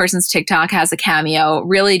every single person's TikTok has a cameo,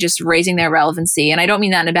 really just raising their relevancy. And I don't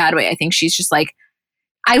mean that in a bad way. I think she's just like,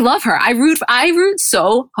 I love her. I root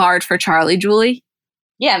so hard for Charlie, Julie.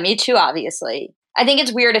 Yeah, me too, obviously. I think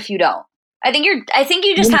it's weird if you don't. I think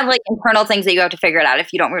you just have like internal things that you have to figure it out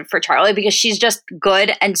if you don't root for Charlie, because she's just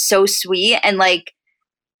good and so sweet and like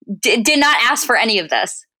did not ask for any of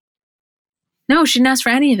this. No, she didn't ask for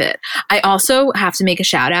any of it. I also have to make a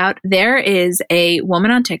shout out. There is a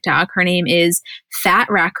woman on TikTok. Her name is Fat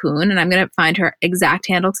Raccoon, and I'm going to find her exact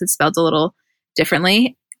handle because it's spelled a little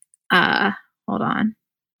differently. Hold on.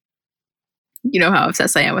 You know how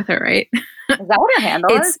obsessed I am with her, right? Is that what her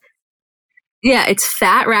handle is? Yeah, it's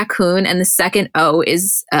Fat Raccoon, and the second O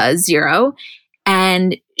is 0.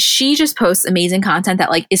 And she just posts amazing content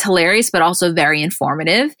that like is hilarious, but also very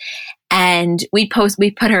informative. And we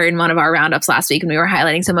put her in one of our roundups last week, and we were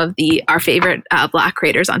highlighting some of our favorite Black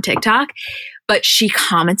creators on TikTok. But she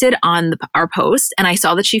commented on our post, and I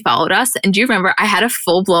saw that she followed us. And do you remember? I had a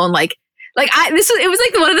full blown it was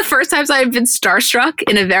like one of the first times I've been starstruck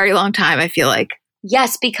in a very long time, I feel like.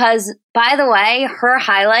 Yes, because by the way, her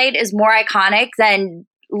highlight is more iconic than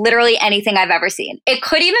literally anything I've ever seen. It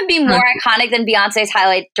could even be more iconic than Beyonce's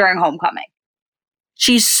highlight during Homecoming.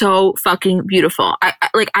 She's so fucking beautiful.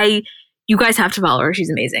 You guys have to follow her. She's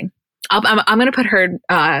amazing. I'm going to put her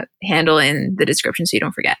handle in the description so you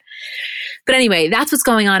don't forget. But anyway, that's what's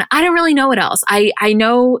going on. I don't really know what else. I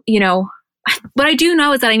know, what I do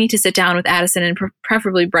know is that I need to sit down with Addison and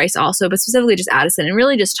preferably Bryce also, but specifically just Addison, and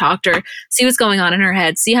really just talk to her, see what's going on in her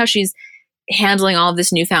head, see how she's handling all of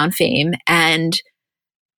this newfound fame. And,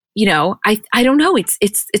 I don't know.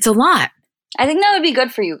 It's a lot. I think that would be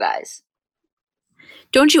good for you guys.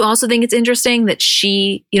 Don't you also think it's interesting that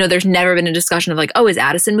she, there's never been a discussion of like, oh, is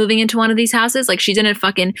Addison moving into one of these houses? Like she's in a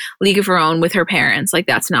fucking league of her own with her parents. Like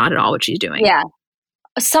that's not at all what she's doing. Yeah.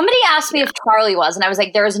 Somebody asked me if Charlie was, and I was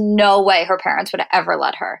like, there's no way her parents would ever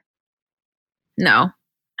let her. No.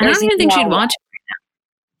 I don't even think she'd want to right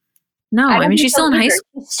now. No, I mean, she's still in high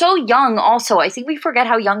school. She's so young also. I think we forget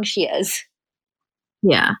how young she is.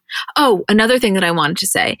 Yeah. Oh, another thing that I wanted to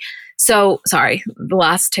say. So, sorry, the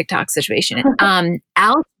last TikTok situation.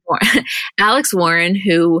 Alex Warren,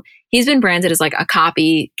 who he's been branded as like a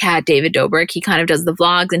copycat David Dobrik. He kind of does the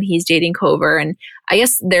vlogs and he's dating Cover. And I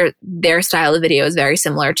guess their style of video is very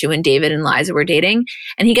similar to when David and Liza were dating.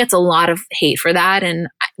 And he gets a lot of hate for that. And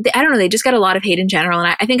I don't know, they just get a lot of hate in general.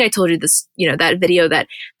 And I think I told you this, that video that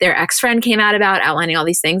their ex-friend came out about outlining all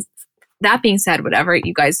these things. That being said, whatever,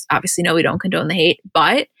 you guys obviously know we don't condone the hate.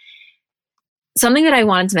 But something that I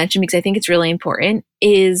wanted to mention, because I think it's really important,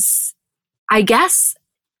 is I guess,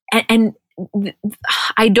 and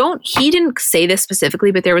he didn't say this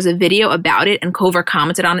specifically, but there was a video about it and Cover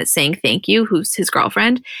commented on it saying thank you, who's his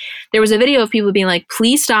girlfriend. There was a video of people being like,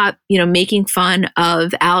 please stop, making fun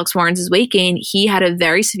of Alex Warren's weight gain. He had a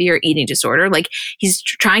very severe eating disorder. Like he's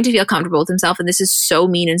trying to feel comfortable with himself. And this is so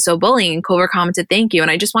mean and so bullying. And Cover commented thank you. And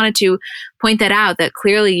I just wanted to point that out, that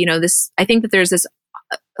clearly, I think that there's this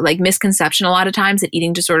like misconception a lot of times that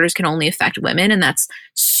eating disorders can only affect women. And that's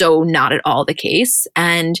so not at all the case.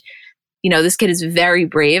 And this kid is very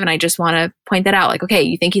brave, and I just want to point that out. Like, okay,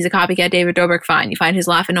 you think he's a copycat David Dobrik, fine. You find his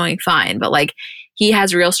laugh annoying, fine. But like, he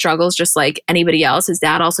has real struggles just like anybody else. His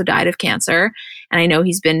dad also died of cancer, and I know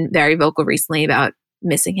he's been very vocal recently about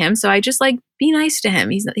missing him. So I just like, be nice to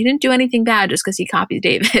him. He didn't do anything bad just because he copies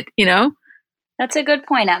David, That's a good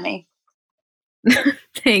point, Emmy.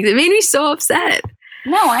 Thanks. It made me so upset.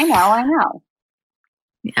 No, I know.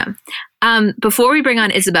 Yeah. Before we bring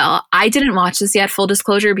on Isabel, I didn't watch this yet, full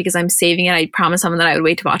disclosure, because I'm saving it. I promised someone that I would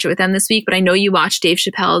wait to watch it with them this week, but I know you watched Dave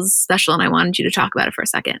Chappelle's special and I wanted you to talk about it for a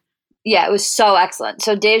second. Yeah, it was so excellent.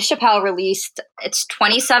 So Dave Chappelle released, it's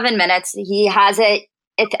 27 minutes. He has it,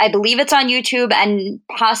 I believe it's on YouTube and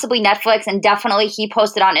possibly Netflix, and definitely he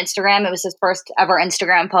posted on Instagram. It was his first ever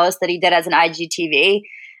Instagram post that he did as an IGTV.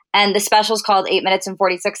 And the special is called 8 minutes and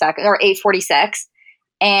 46 seconds, or 8:46.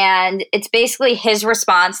 And it's basically his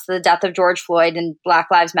response to the death of George Floyd and Black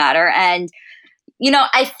Lives Matter. And,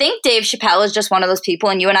 I think Dave Chappelle is just one of those people,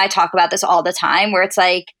 and you and I talk about this all the time, where it's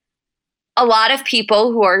like a lot of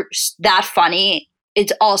people who are that funny,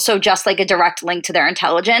 it's also just like a direct link to their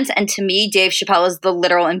intelligence. And to me, Dave Chappelle is the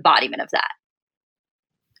literal embodiment of that.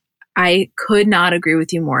 I could not agree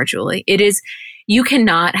with you more, Julie. It is, you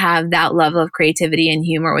cannot have that level of creativity and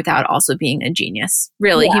humor without also being a genius.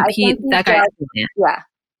 Really, yeah, that guy. Yeah.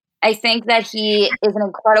 I think that he is an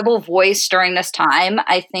incredible voice during this time.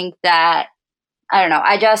 I think that, I don't know,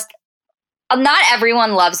 not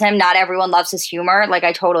everyone loves him. Not everyone loves his humor. Like,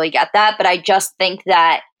 I totally get that. But I just think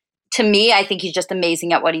that, to me, I think he's just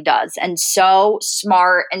amazing at what he does. And so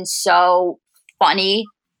smart and so funny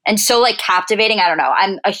and so, like, captivating. I don't know.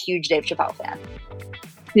 I'm a huge Dave Chappelle fan.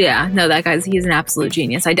 Yeah, no, he's an absolute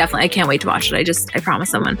genius. I can't wait to watch it. I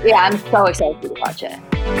promise someone. Yeah, I'm so excited to watch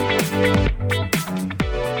it.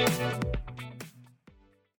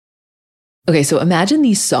 Okay, so imagine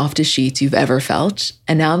the softest sheets you've ever felt,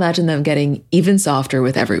 and now imagine them getting even softer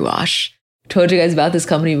with every wash. Told you guys about this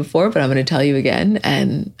company before, but I'm going to tell you again,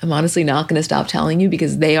 and I'm honestly not going to stop telling you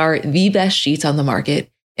because they are the best sheets on the market.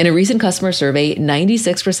 In a recent customer survey,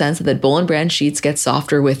 96% said that Boll & Branch sheets get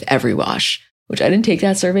softer with every wash, which I didn't take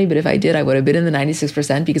that survey, but if I did, I would have been in the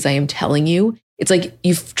 96% because I am telling you, it's like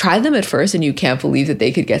you've tried them at first and you can't believe that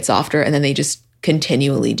they could get softer, and then they just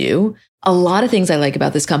continually do. A lot of things I like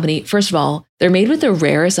about this company. First of all, they're made with the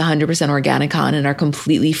rarest 100% organic cotton and are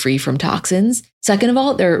completely free from toxins. Second of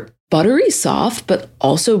all, they're buttery soft, but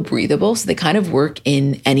also breathable. So they kind of work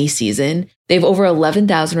in any season. They have over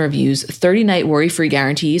 11,000 reviews, 30-night worry-free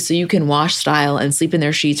guarantees. So you can wash, style, and sleep in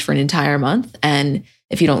their sheets for an entire month. And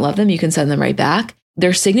if you don't love them, you can send them right back.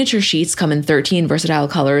 Their signature sheets come in 13 versatile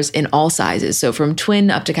colors in all sizes. So from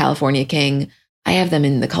twin up to California King. I have them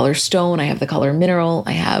in the color stone. I have the color mineral.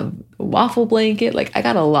 I have a waffle blanket. Like, I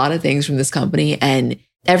got a lot of things from this company, and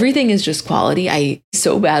Everything is just quality. I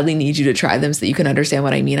so badly need you to try them so that you can understand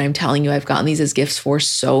what I mean. I'm telling you, I've gotten these as gifts for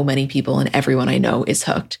so many people and everyone I know is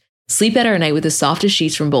hooked. Sleep better at night with the softest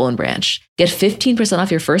sheets from Boll & Branch. Get 15%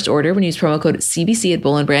 off your first order when you use promo code CBC at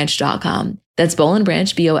bollandbranch.com. That's Boll &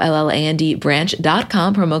 Branch, BOLLAND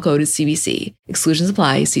branch.com, promo code is CBC. Exclusions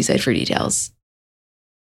apply. See site for details.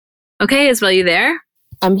 Okay, Isabel, you there?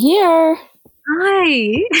 I'm here.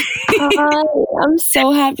 Hi. Hi. I'm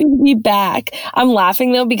so happy to be back. I'm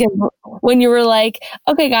laughing though because when you were like,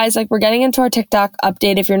 okay guys, like we're getting into our TikTok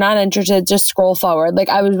update. If you're not interested, just scroll forward. Like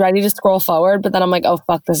I was ready to scroll forward, but then I'm like, oh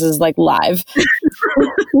fuck, this is like live.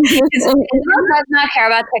 Isabel does not care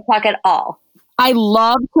about TikTok at all. I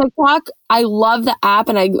love TikTok. I love the app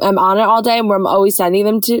and I'm on it all day and I'm always sending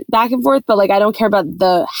them to back and forth, but like I don't care about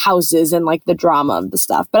the houses and like the drama of the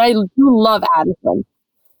stuff. But I do love Addison.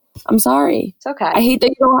 I'm sorry. It's okay. I hate that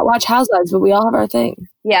you don't watch Housewives, but we all have our thing.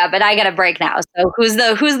 Yeah, but I got a break now. So who's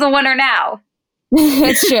the winner now?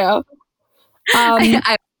 It's true.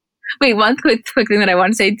 Wait, one quick thing that I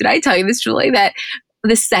want to say. Did I tell you this, Julie, that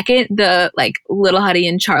the second the like Little Huddy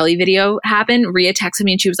and Charlie video happened, Rhea texted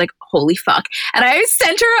me and she was like, holy fuck. And I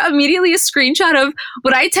sent her immediately a screenshot of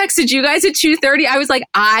what I texted you guys at 2:30. I was like,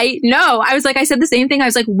 I know. I was like, I said the same thing. I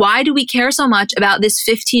was like, why do we care so much about this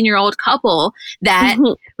 15-year-old couple that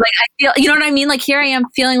like I feel, you know what I mean? Like here I am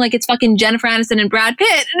feeling like it's fucking Jennifer Aniston and Brad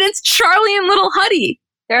Pitt and it's Charlie and Little Huddy.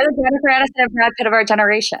 They're the Jennifer Aniston and Brad Pitt of our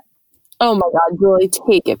generation. Oh my God, Julie,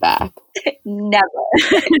 take it back. Never.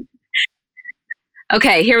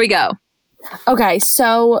 Okay, here we go. Okay,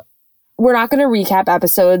 so we're not going to recap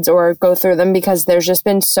episodes or go through them because there's just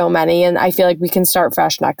been so many and I feel like we can start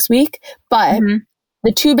fresh next week. But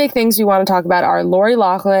the two big things we want to talk about are Lori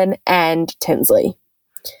Loughlin and Tinsley.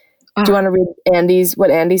 Do you want to read what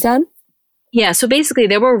Andy said? Yeah, so basically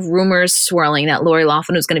there were rumors swirling that Lori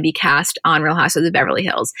Loughlin was going to be cast on Real Housewives of Beverly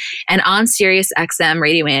Hills. And on Sirius XM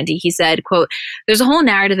Radio Andy, he said, quote, there's a whole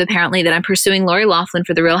narrative apparently that I'm pursuing Lori Loughlin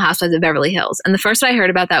for the Real Housewives of Beverly Hills. And the first I heard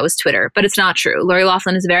about that was Twitter, but it's not true. Lori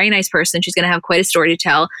Loughlin is a very nice person. She's going to have quite a story to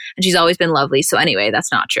tell. And she's always been lovely. So anyway,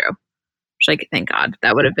 that's not true. Which, like, thank God.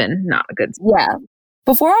 That would have been not a good... Yeah.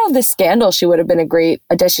 Before all this scandal, she would have been a great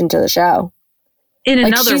addition to the show. In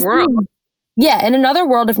like, another world. Yeah, in another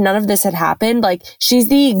world, if none of this had happened, like, she's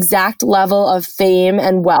the exact level of fame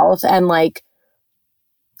and wealth and, like,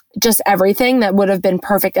 just everything that would have been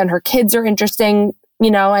perfect. And her kids are interesting,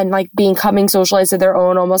 you know, and, like, becoming socialized of their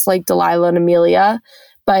own, almost like Delilah and Amelia.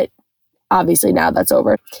 But obviously now that's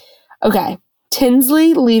over. Okay,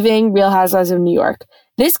 Tinsley leaving Real Housewives of New York.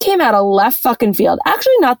 This came out of left fucking field.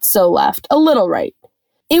 Actually, not so left, a little right.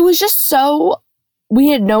 It was just so... We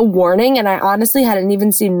had no warning, and I honestly hadn't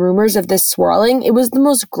even seen rumors of this swirling. It was the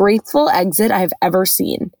most graceful exit I've ever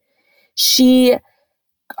seen.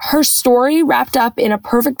 Her story wrapped up in a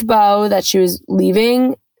perfect bow that she was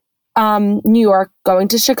leaving New York, going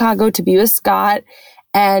to Chicago to be with Scott,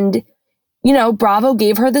 and, you know, Bravo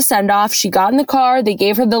gave her the send-off. She got in the car. They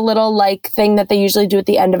gave her the little, like, thing that they usually do at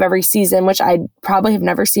the end of every season, which I probably have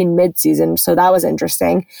never seen mid-season, so that was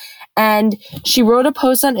interesting. And she wrote a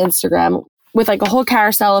post on Instagram with like a whole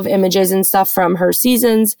carousel of images and stuff from her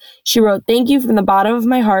seasons. She wrote, thank you from the bottom of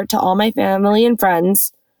my heart to all my family and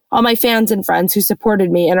friends, all my fans and friends who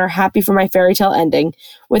supported me and are happy for my fairy tale ending.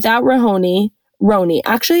 Without RHONY,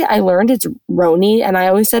 actually I learned it's RHONY and I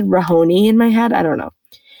always said RHONY in my head. I don't know.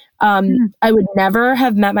 I would never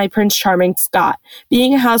have met my Prince Charming Scott.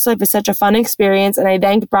 Being a housewife is such a fun experience, and I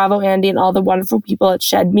thank Bravo Andy and all the wonderful people at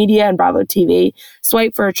Shed Media and Bravo TV.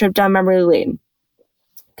 Swipe for a trip down memory lane.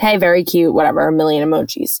 Okay, very cute, whatever, a million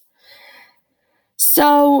emojis.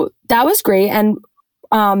 So that was great. And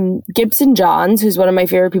Gibson Johns, who's one of my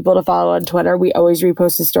favorite people to follow on Twitter, we always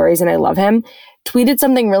repost his stories and I love him, tweeted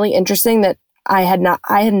something really interesting that I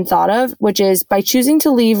hadn't thought of, which is, by choosing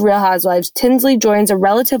to leave Real Housewives, Tinsley joins a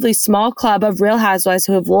relatively small club of Real Housewives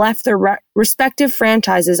who have left their respective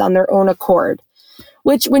franchises on their own accord.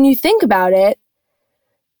 Which, when you think about it,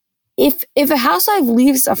 if a housewife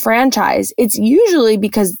leaves a franchise, it's usually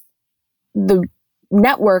because the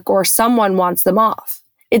network or someone wants them off.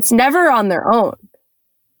 It's never on their own.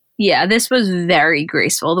 Yeah, this was very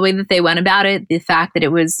graceful. The way that they went about it, the fact that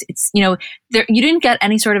you didn't get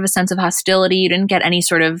any sort of a sense of hostility. You didn't get any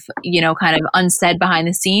sort of, kind of unsaid behind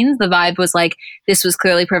the scenes. The vibe was like, this was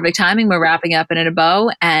clearly perfect timing. We're wrapping up in a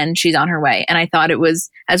bow and she's on her way. And I thought it was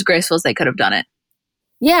as graceful as they could have done it.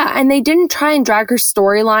 Yeah, and they didn't try and drag her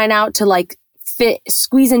storyline out to like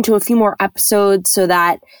squeeze into a few more episodes so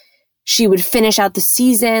that she would finish out the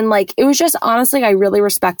season. Like, it was just, honestly, I really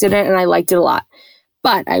respected it and I liked it a lot.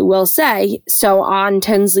 But I will say, so on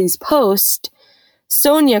Tinsley's post,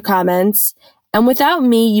 Sonia comments, And without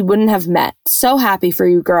me, you wouldn't have met. So happy for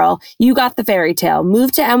you, girl. You got the fairy tale.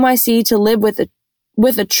 Moved to NYC to live with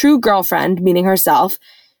a true girlfriend, meaning herself,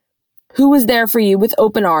 who was there for you with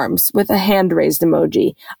open arms, with a hand raised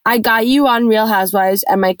emoji. I got you on Real Housewives,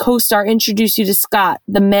 and my co-star introduced you to Scott,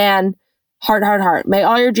 the man. Heart, heart, heart. May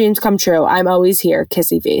all your dreams come true. I'm always here.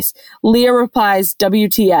 Kissy face. Leah replies,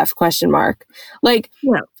 WTF, question mark. Like,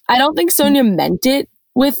 yeah. I don't think Sonia meant it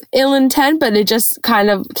with ill intent, but it just kind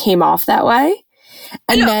of came off that way.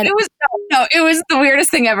 And then it was the weirdest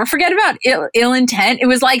thing ever. Forget about ill intent. It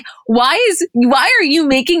was like, why are you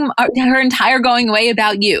making her entire going away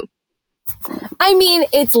about you? I mean,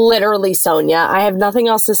 it's literally Sonia. I have nothing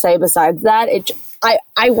else to say besides that.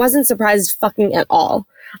 I wasn't surprised fucking at all.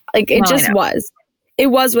 Like, it just was. It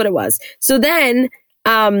was what it was. So then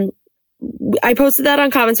I posted that on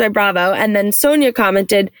Comments by Bravo, and then Sonia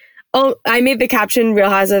commented, oh, I made the caption Real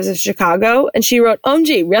Housewives of Chicago, and she wrote,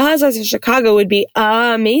 OMG, Real Housewives of Chicago would be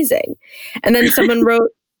amazing. And then someone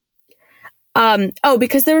wrote,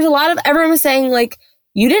 because there was a lot of, everyone was saying, like,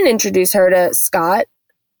 you didn't introduce her to Scott.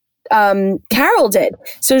 Carol did.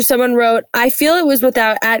 So someone wrote, I feel it was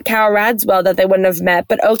without at Carol Radswell that they wouldn't have met,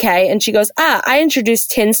 but okay. And she goes, I introduced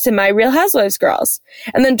Tins to my Real Housewives girls.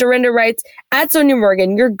 And then Dorinda writes, at Sonia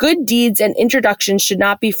Morgan, your good deeds and introductions should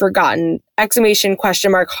not be forgotten. Exclamation, question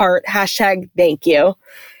mark, heart, hashtag, thank you.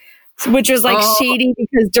 Which was like shady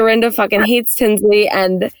because Dorinda fucking hates Tinsley.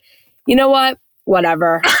 And you know what?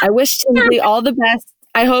 Whatever. I wish Tinsley all the best.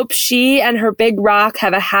 I hope she and her big rock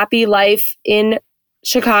have a happy life in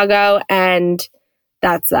Chicago, and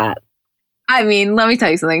that's that. I mean, let me tell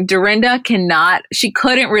you something. Dorinda she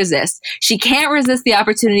couldn't resist. She can't resist the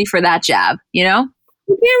opportunity for that jab, you know?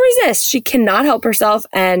 She can't resist. She cannot help herself,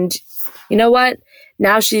 and you know what?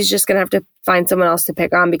 Now she's just going to have to find someone else to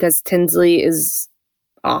pick on because Tinsley is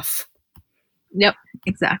off. Yep,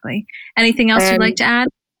 exactly. Anything else you'd like to add?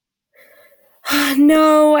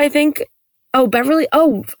 No, I think... Beverly.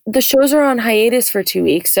 The shows are on hiatus for 2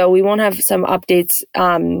 weeks, so we won't have some updates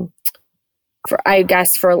for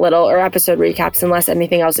a little, or episode recaps unless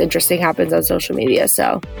anything else interesting happens on social media.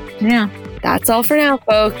 So yeah, that's all for now,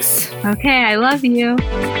 folks. Okay, I love you.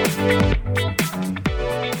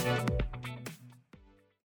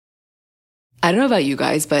 I don't know about you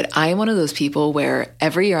guys, but I am one of those people where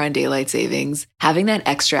every year on daylight savings, having that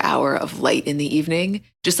extra hour of light in the evening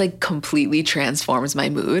just like completely transforms my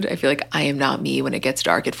mood. I feel like I am not me when it gets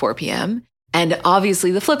dark at 4 p.m. And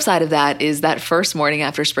obviously the flip side of that is that first morning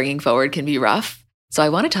after springing forward can be rough. So I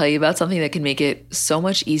want to tell you about something that can make it so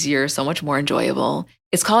much easier, so much more enjoyable.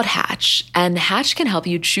 It's called Hatch, and Hatch can help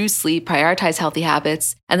you choose sleep, prioritize healthy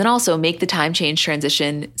habits, and then also make the time change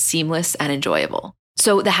transition seamless and enjoyable.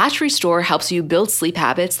 So the Hatch Restore helps you build sleep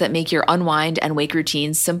habits that make your unwind and wake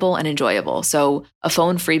routines simple and enjoyable. So a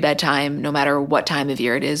phone-free bedtime, no matter what time of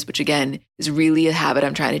year it is, which again is really a habit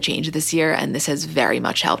I'm trying to change this year, and this has very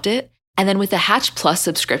much helped it. And then with the Hatch Plus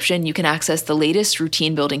subscription, you can access the latest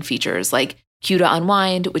routine-building features like Cue to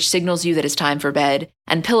Unwind, which signals you that it's time for bed,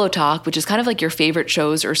 and Pillow Talk, which is kind of like your favorite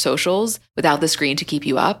shows or socials without the screen to keep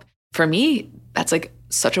you up. For me, that's like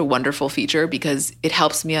such a wonderful feature because it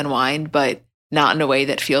helps me unwind, but not in a way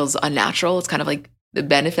that feels unnatural. It's kind of like the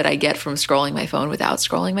benefit I get from scrolling my phone without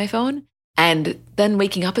scrolling my phone. And then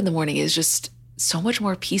waking up in the morning is just so much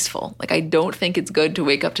more peaceful. Like, I don't think it's good to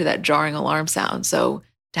wake up to that jarring alarm sound. So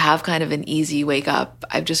to have kind of an easy wake up,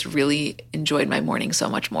 I've just really enjoyed my morning so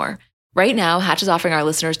much more. Right now, Hatch is offering our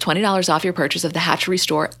listeners $20 off your purchase of the Hatch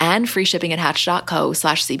Restore and free shipping at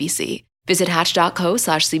hatch.co/CBC. Visit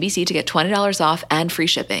hatch.co/CBC to get $20 off and free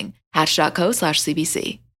shipping.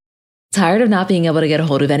 Hatch.co/CBC. Tired of not being able to get a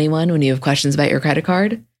hold of anyone when you have questions about your credit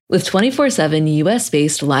card? With 24/7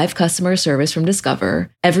 US-based live customer service from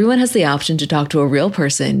Discover, everyone has the option to talk to a real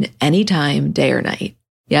person anytime, day or night.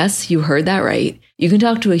 Yes, you heard that right. You can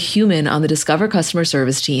talk to a human on the Discover customer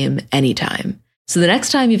service team anytime. So the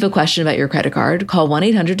next time you have a question about your credit card, call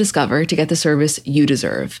 1-800-DISCOVER to get the service you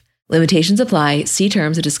deserve. Limitations apply. See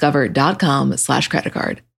terms at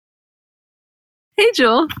discover.com/creditcard. Hey,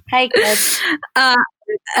 Jewel. Hi, Chris.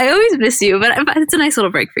 I always miss you, but it's a nice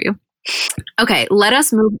little break for you. Okay, let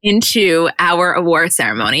us move into our award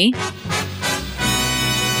ceremony.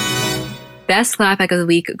 Best clapback of the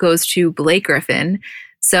week goes to Blake Griffin.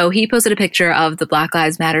 So he posted a picture of the Black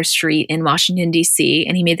Lives Matter street in Washington, D.C.,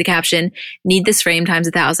 and he made the caption, "Need this frame times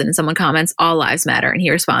 1,000." And someone comments, "All lives matter." And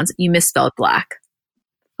he responds, "You misspelled black."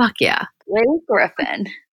 Fuck yeah. Blake Griffin.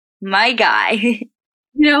 My guy.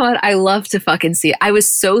 You know what? I love to fucking see it. I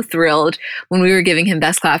was so thrilled when we were giving him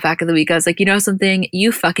best clapback of the week. I was like, you know something?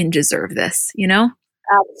 You fucking deserve this, you know?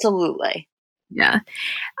 Absolutely. Yeah.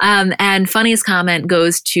 And funniest comment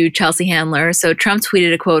goes to Chelsea Handler. So Trump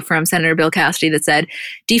tweeted a quote from Senator Bill Cassidy that said,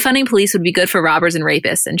 defunding police would be good for robbers and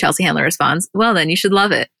rapists. And Chelsea Handler responds, well, then you should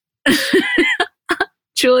love it.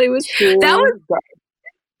 Julie was,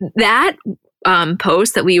 that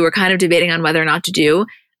post that we were kind of debating on whether or not to do.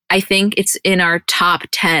 I think it's in our top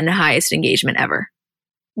 10 highest engagement ever.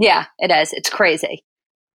 Yeah, it is. It's crazy.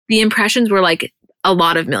 The impressions were like a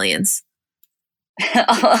lot of millions.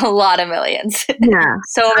 A lot of millions. Yeah.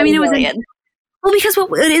 So I mean, it was millions. Well, because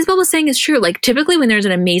what Isabel was saying is true. Like typically when there's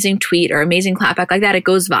an amazing tweet or amazing clapback like that, it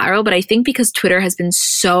goes viral. But I think because Twitter has been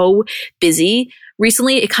so busy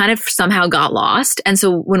recently, it kind of somehow got lost. And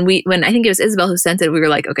so when I think it was Isabel who sent it, we were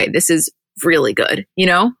like, okay, this is really good, you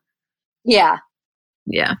know? Yeah.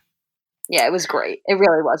 Yeah. Yeah, it was great. It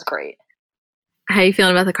really was great. How are you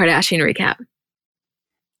feeling about the Kardashian recap?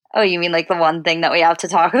 Oh, you mean like the one thing that we have to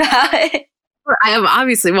talk about? I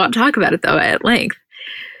obviously won't talk about it though at length.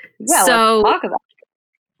 Yeah, so, let's talk about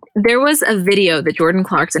it. There was a video that Jordan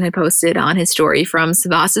Clarkson had posted on his story from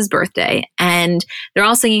Savas's birthday, and they're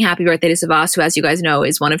all singing happy birthday to Savas, who, as you guys know,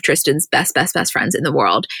 is one of Tristan's best friends in the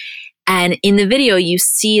world. And in the video, you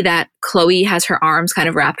see that Khloé has her arms kind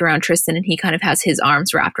of wrapped around Tristan, and he kind of has his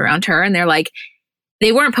arms wrapped around her. And they're like,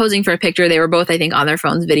 they weren't posing for a picture. They were both, I think, on their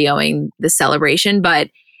phones videoing the celebration. But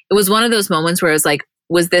it was one of those moments where it was like,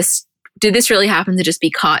 did this really happen to just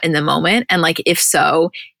be caught in the moment? And like, if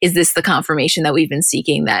so, is this the confirmation that we've been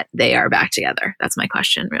seeking that they are back together? That's my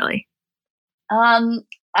question, really.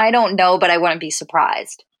 I don't know, but I wouldn't be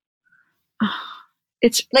surprised.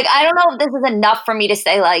 It's like, I don't know if this is enough for me to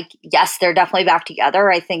say like, yes, they're definitely back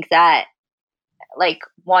together. I think that like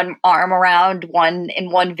one arm around one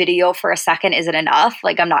in one video for a second isn't enough.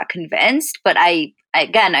 Like, I'm not convinced, but I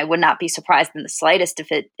would not be surprised in the slightest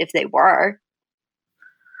if they were.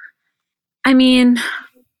 I mean,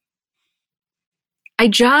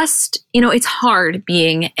 it's hard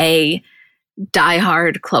being a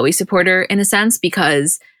diehard Khloé supporter in a sense,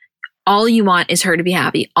 because all you want is her to be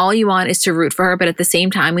happy. All you want is to root for her. But at the same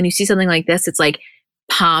time, when you see something like this, it's like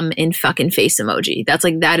palm in fucking face emoji.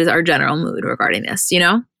 That is our general mood regarding this, you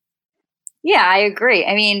know? Yeah, I agree.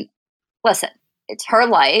 I mean, listen, it's her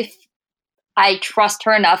life. I trust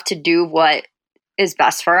her enough to do what is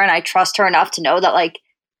best for her. And I trust her enough to know that like,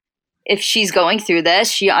 if she's going through this,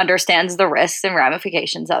 she understands the risks and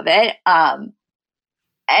ramifications of it.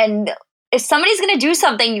 And if somebody's going to do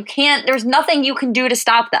something, there's nothing you can do to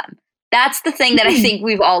stop them. That's the thing that I think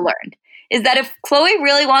we've all learned, is that if Khloé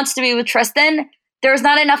really wants to be with Tristan, there's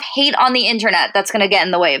not enough hate on the internet that's going to get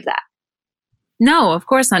in the way of that. No, of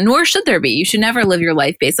course not. Nor should there be. You should never live your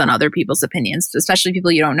life based on other people's opinions, especially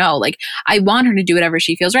people you don't know. Like, I want her to do whatever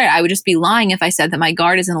she feels right. I would just be lying if I said that my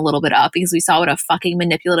guard isn't a little bit up, because we saw what a fucking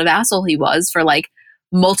manipulative asshole he was for like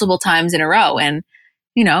multiple times in a row. And,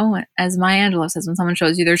 you know, as Maya Angelou says, when someone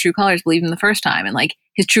shows you their true colors, believe them the first time. And like,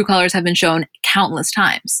 his true colors have been shown countless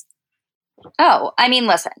times. Oh, I mean,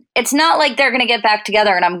 listen, it's not like they're going to get back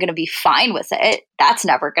together and I'm going to be fine with it. That's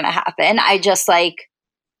never going to happen. I just like,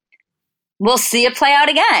 we'll see it play out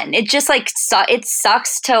again. It just like, it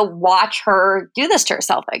sucks to watch her do this to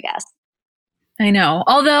herself, I guess. I know.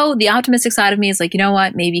 Although the optimistic side of me is like, you know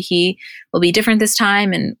what, maybe he will be different this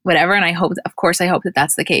time and whatever. And I hope that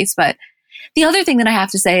that's the case. But the other thing that I have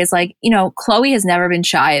to say is like, you know, Khloé has never been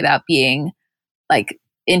shy about being like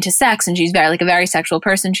into sex, and she's a very sexual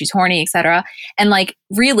person. She's horny, etc. And like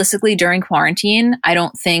realistically during quarantine, I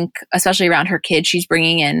don't think, especially around her kid, she's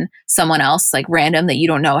bringing in someone else like random that you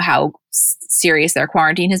don't know how serious their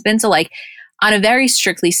quarantine has been. So like on a very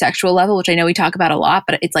strictly sexual level, which I know we talk about a lot,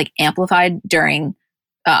 but it's like amplified during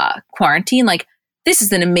quarantine. Like, this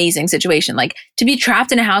is an amazing situation. Like, to be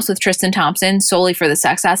trapped in a house with Tristan Thompson solely for the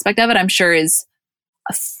sex aspect of it, I'm sure is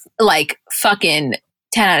like fucking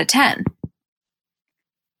 10 out of 10.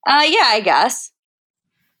 Yeah, I guess.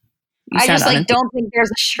 I just like don't think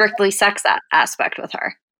there's a strictly sex aspect with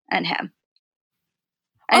her and him.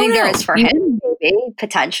 I think there is for him, maybe,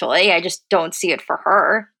 potentially. I just don't see it for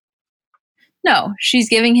her. No, she's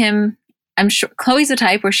giving him, I'm sure, Khloé's the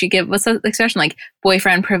type where she what's the expression, like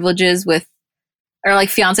boyfriend privileges or like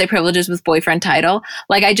fiance privileges with boyfriend title.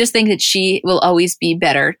 Like, I just think that she will always be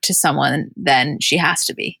better to someone than she has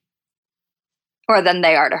to be. Or than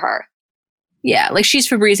they are to her. Yeah, like she's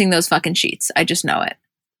Febrezing those fucking sheets. I just know it.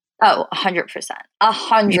 Oh, 100%.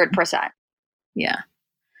 100%. Yeah.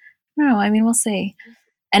 No, I mean, we'll see.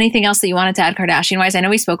 Anything else that you wanted to add Kardashian-wise? I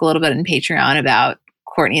know we spoke a little bit in Patreon about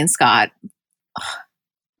Kourtney and Scott.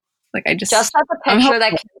 Like, I just that the picture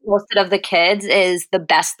that Kim posted of the kids is the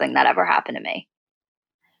best thing that ever happened to me.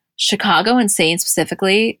 Chicago and Saint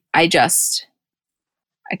specifically, I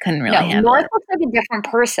I couldn't really handle North it. looks like a different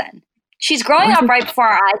person. She's growing up right before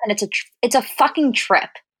our eyes, and it's a fucking trip.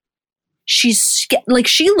 She's like,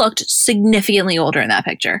 she looked significantly older in that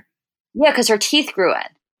picture. Yeah, because her teeth grew in.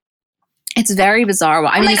 It's very bizarre.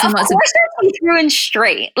 I mean, like, of course her teeth grew in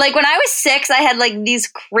straight. Like, when I was 6, I had like these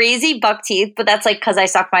crazy buck teeth, but that's like because I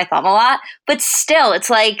sucked my thumb a lot. But still, it's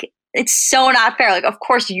like, it's so not fair. Like, of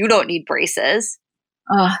course you don't need braces.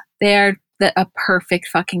 Oh, they're a perfect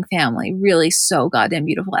fucking family. Really so goddamn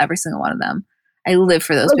beautiful, every single one of them. I live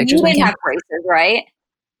for those pictures. You didn't have braces, right?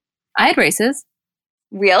 I had braces.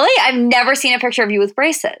 Really? I've never seen a picture of you with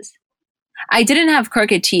braces. I didn't have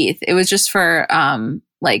crooked teeth. It was just for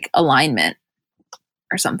like alignment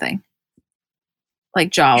or something. Like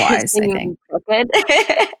jaw-wise, I think. Crooked?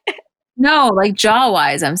 No, like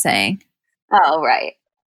jaw-wise, I'm saying. Oh, right.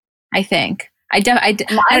 I think. I don't know. I just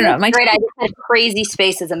had crazy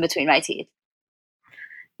spaces in between my teeth.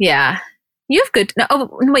 Yeah. You have good. Oh,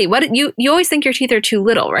 wait. What? You always think your teeth are too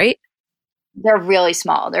little, right? They're really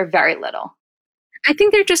small. They're very little. I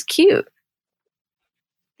think they're just cute.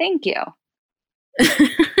 Thank you.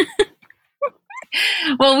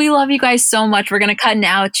 Well, we love you guys so much. We're going to cut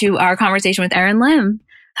now to our conversation with Erin Lim,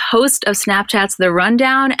 host of Snapchat's The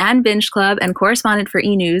Rundown and Binge Club and correspondent for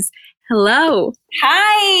E! News. Hello.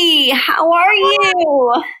 Hi, how are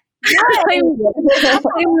you? I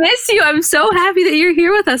miss you. I'm so happy that you're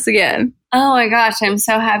here with us again. Oh my gosh, I'm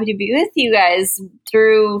so happy to be with you guys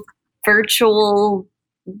through virtual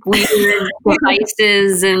weird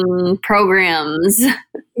devices and programs.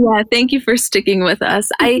 Yeah, thank you for sticking with us.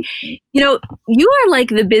 You are like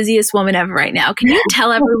the busiest woman ever right now. Can you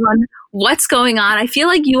tell everyone what's going on? I feel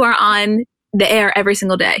like you are on the air every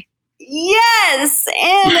single day. Yes,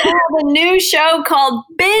 and I have a new show called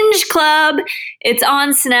Binge Club. It's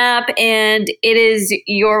on Snap, and it is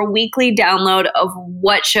your weekly download of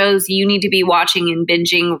what shows you need to be watching and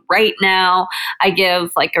binging right now. I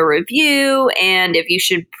give like a review, and if you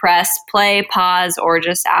should press play, pause, or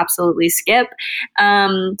just absolutely skip.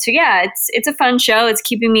 So yeah, it's a fun show. It's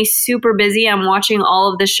keeping me super busy. I'm watching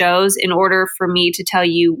all of the shows in order for me to tell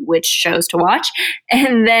you which shows to watch.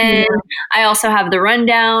 And then I also have the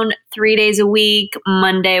rundown 3 days a week,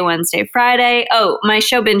 Monday, Wednesday, Friday. Oh, my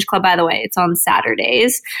show Binge Club, by the way, it's on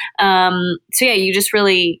Saturdays. So yeah, you just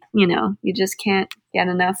really, you just can't get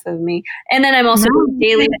enough of me. And then I'm also doing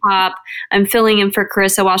Daily Pop. I'm filling in for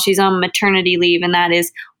Carissa while she's on maternity leave, and that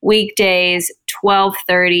is weekdays,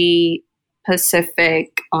 12:30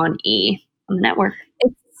 Pacific on the network.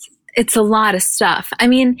 It's a lot of stuff. I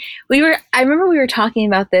mean, I remember we were talking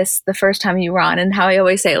about this the first time you were on, and how I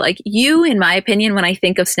always say, like, you, in my opinion, when I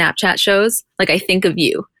think of Snapchat shows, like, I think of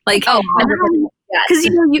you. Like, because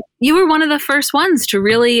you were one of the first ones to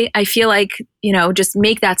really, I feel like, just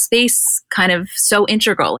make that space kind of so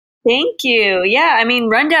integral. Thank you. Yeah, I mean,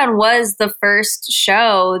 Rundown was the first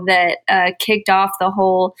show that kicked off the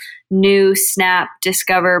whole new Snap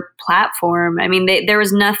Discover platform. I mean, there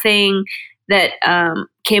was nothing that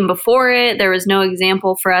came before it. There was no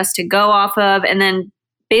example for us to go off of. And then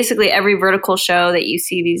basically every vertical show that you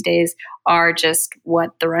see these days are just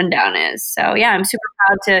what the Rundown is. So yeah, I'm super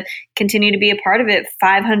proud to continue to be a part of it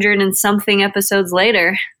 500 and something episodes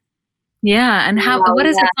later. Yeah. And what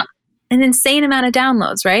is it? An insane amount of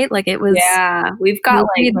downloads, right? Like it was. Yeah. We've got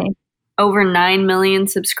over 9 million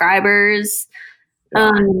subscribers.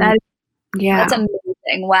 That's amazing.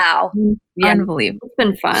 Wow. Yeah, unbelievable. It's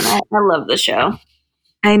been fun. I love the show.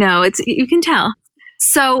 I know. You can tell.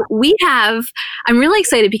 So I'm really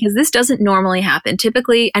excited because this doesn't normally happen.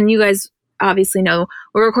 Typically, and you guys obviously know,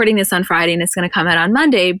 we're recording this on Friday and it's going to come out on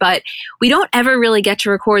Monday, but we don't ever really get to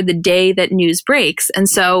record the day that news breaks. And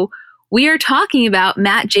so we are talking about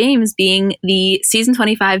Matt James being the season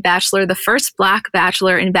 25 Bachelor, the first Black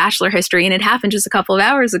Bachelor in Bachelor history. And it happened just a couple of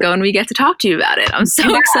hours ago, and we get to talk to you about it. I'm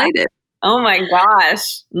so excited. Oh my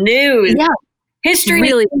gosh. News. Yeah. History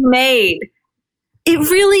really made. It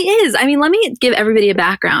really is. I mean, let me give everybody a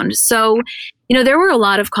background. So, there were a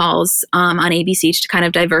lot of calls on ABC to kind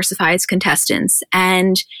of diversify its contestants.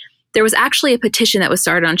 And there was actually a petition that was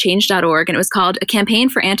started on change.org, and it was called A Campaign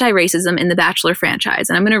for Anti-Racism in the Bachelor Franchise.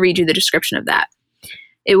 And I'm going to read you the description of that.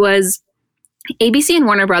 It was, ABC and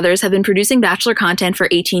Warner Brothers have been producing Bachelor content for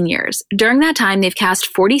 18 years. During that time, they've cast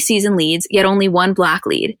 40 season leads, yet only one Black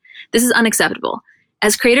lead. This is unacceptable.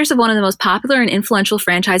 As creators of one of the most popular and influential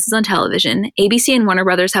franchises on television, ABC and Warner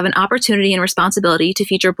Brothers have an opportunity and responsibility to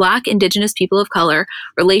feature Black, Indigenous people of color,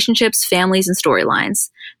 relationships, families, and storylines.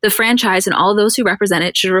 The franchise and all those who represent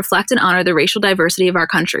it should reflect and honor the racial diversity of our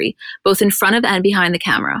country, both in front of and behind the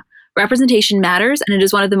camera. Representation matters, and it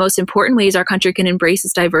is one of the most important ways our country can embrace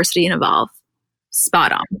its diversity and evolve.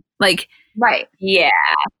 Spot on. Like, Right. Yeah.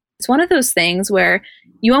 It's one of those things where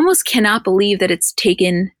you almost cannot believe that it's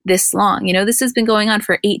taken this long. You know, this has been going on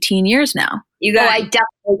for 18 years now. You guys, I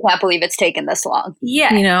definitely can't believe it's taken this long.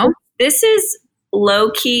 Yeah. You know? This is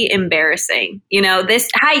low-key embarrassing. You know, this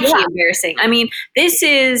high-key embarrassing. I mean, this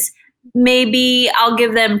is maybe I'll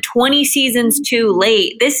give them 20 seasons too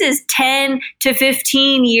late. This is 10 to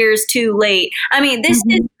 15 years too late. I mean, this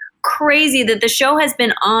is crazy that the show has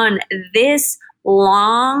been on this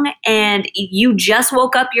long and you just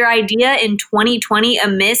woke up your idea in 2020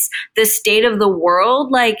 amidst the state of the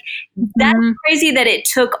world. Like, that's crazy that it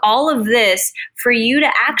took all of this for you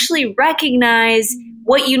to actually recognize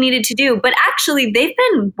what you needed to do. But actually, they've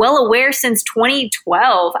been well aware since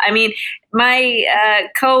 2012. I mean, my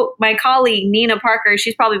colleague Nina Parker,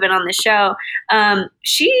 she's probably been on the show.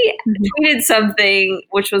 She tweeted something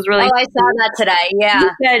which was really. Oh, I saw that today. Yeah. She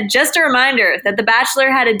said, just a reminder that The Bachelor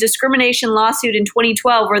had a discrimination lawsuit in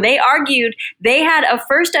 2012 where they argued they had a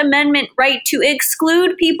First Amendment right to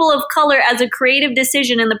exclude people of color as a creative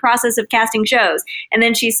decision in the process of casting shows. And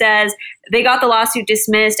then she says they got the lawsuit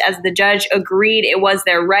dismissed as the judge agreed it was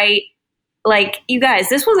their right. Like, you guys,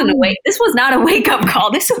 this was not a wake-up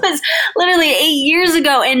call. This was literally 8 years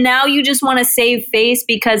ago, and now you just want to save face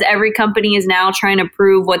because every company is now trying to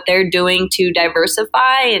prove what they're doing to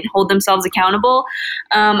diversify and hold themselves accountable.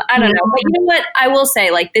 I don't know. But you know what? I will say,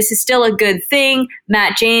 like, this is still a good thing.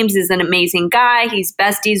 Matt James is an amazing guy. He's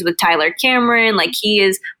besties with Tyler Cameron. Like, he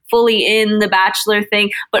is fully in the Bachelor thing.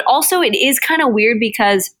 But also, it is kind of weird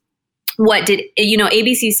because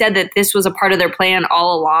ABC said that this was a part of their plan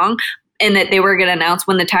all along, and that they were going to announce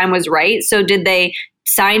when the time was right. So did they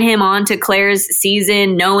sign him on to Claire's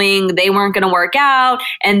season knowing they weren't going to work out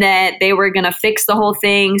and that they were going to fix the whole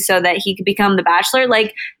thing so that he could become the Bachelor?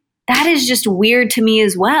 Like, that is just weird to me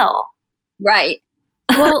as well. Right.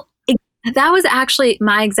 Well, that was actually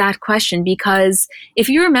my exact question, because if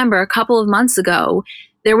you remember a couple of months ago,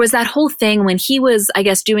 there was that whole thing when he was, I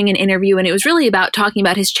guess, doing an interview, and it was really about talking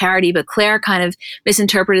about his charity, but Claire kind of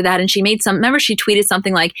misinterpreted that, and she remember she tweeted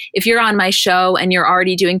something like, if you're on my show and you're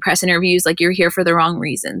already doing press interviews, like, you're here for the wrong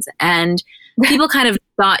reasons. And people kind of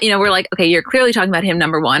thought, we're like, okay, you're clearly talking about him,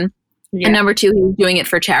 number one. Yeah. And number two, he's doing it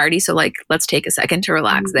for charity. So, like, let's take a second to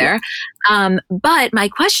relax there. But my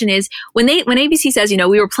question is, when ABC says,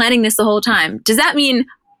 we were planning this the whole time, does that mean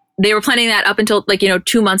they were planning that up until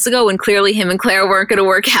 2 months ago when clearly him and Claire weren't going to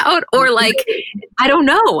work out? Or I don't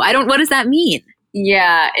know. What does that mean?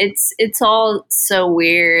 Yeah, it's all so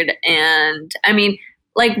weird. And I mean,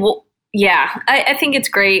 I think it's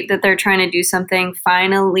great that they're trying to do something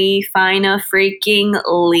finally, but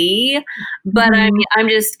I mean, I'm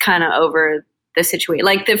just kind of over the situation.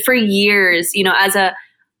 For years, as a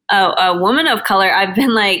woman of color, I've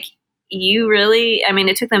been like,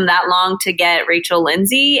 it took them that long to get Rachel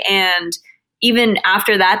Lindsay, and even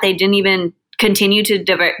after that, they didn't even continue to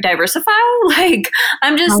diversify.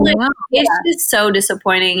 I'm just it's just so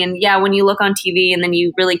disappointing. And yeah, when you look on TV and then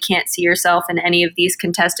you really can't see yourself in any of these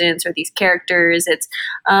contestants or these characters, it's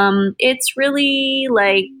really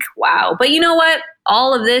wow. But you know what?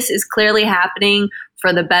 All of this is clearly happening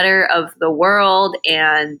for the better of the world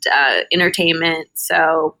and entertainment.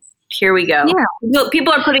 So here we go. Yeah.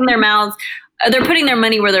 People are putting their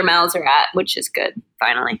money where their mouths are at, which is good,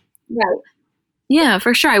 finally. Right. Yeah,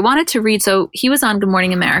 for sure. I wanted to read. So he was on Good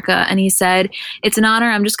Morning America, and he said, it's an honor.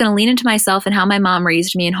 I'm just going to lean into myself and how my mom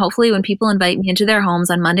raised me. And hopefully when people invite me into their homes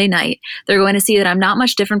on Monday night, they're going to see that I'm not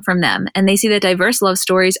much different from them. And they see that diverse love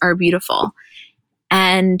stories are beautiful.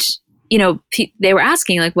 And, they were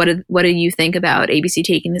asking, what do you think about ABC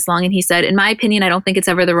taking this long? And he said, in my opinion, I don't think it's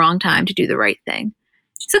ever the wrong time to do the right thing.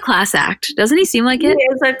 It's a class act. Doesn't he seem like it?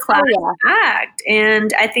 It is a class act.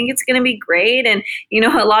 And I think it's going to be great. And,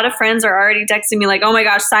 a lot of friends are already texting me oh my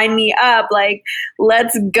gosh, sign me up.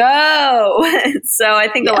 Let's go. So I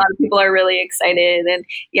think a lot of people are really excited. And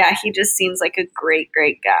yeah, he just seems like a great,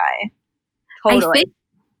 great guy.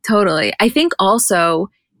 Totally. I think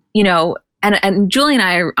also, and Julie and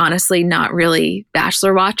I are honestly not really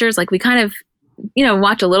Bachelor watchers. We kind of,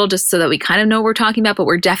 watch a little just so that we kind of know what we're talking about, but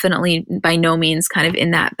we're definitely by no means kind of in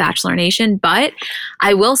that Bachelor Nation. But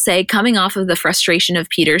I will say, coming off of the frustration of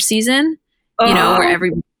Peter's season, where every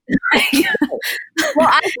Well,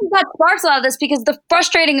 I think that sparks a lot of this because the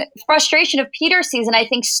frustration of Peter's season, I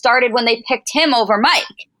think, started when they picked him over Mike.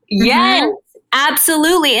 Yes. Mm-hmm.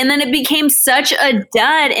 Absolutely. And then it became such a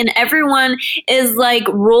dud, and everyone is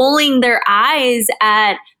rolling their eyes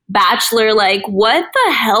at Bachelor, what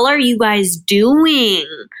the hell are you guys doing?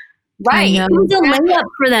 Right. It was a layup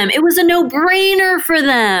for them. It was a no-brainer for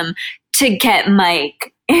them to get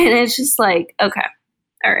Mike. And it's just okay.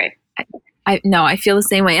 All right. I feel the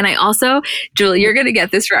same way. And I also, Julie, you're going to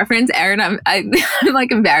get this reference. Erin, I'm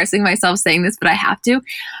like embarrassing myself saying this, but I have to.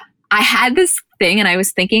 I had this thing and I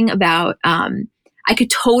was thinking about, I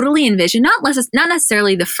could totally envision, not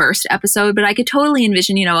necessarily the first episode, but I could totally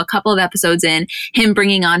envision, a couple of episodes in, him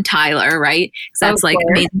bringing on Tyler, right? Because that's like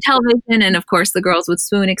amazing television, and of course the girls would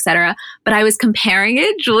swoon, etc. But I was comparing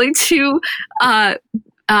it, Julie, to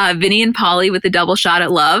Vinny and Polly with the double shot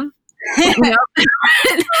at love.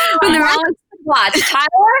 When they're all watch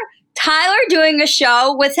Tyler doing a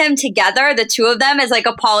show with him together, the two of them as like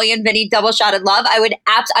a Polly and Vinny double shot at love. I would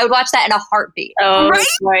watch that in a heartbeat. Oh right?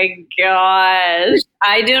 My gosh.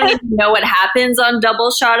 I don't even know what happens on Double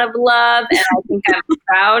Shot of Love, and I think I'm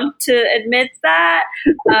proud to admit that.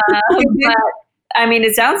 But I mean,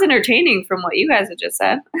 it sounds entertaining from what you guys have just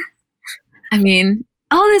said. I mean,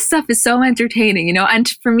 all this stuff is so entertaining, and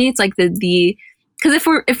for me it's like the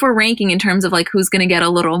because if we're ranking in terms of like who's going to get a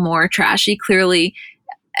little more trashy, clearly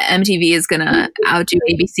MTV is going to outdo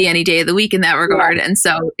ABC any day of the week in that regard. And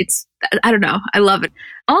so I don't know. I love it.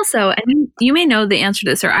 Also, and you may know the answer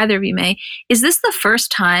to this, or either of you may, is this the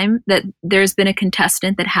first time that there's been a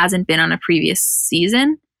contestant that hasn't been on a previous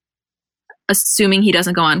season? Assuming he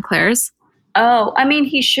doesn't go on Claire's? Oh, I mean,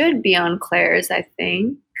 he should be on Claire's, I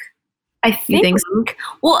think. You think so?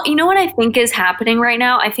 Well, you know what I think is happening right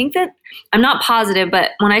now? I think that, I'm not positive,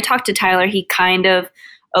 but when I talked to Tyler, he kind of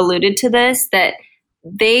alluded to this, that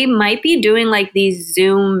they might be doing like these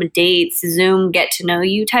Zoom dates, Zoom get to know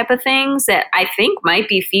you type of things that I think might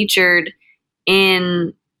be featured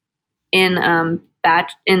in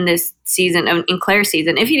this season, in Claire's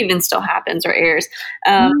season, if it even still happens or airs.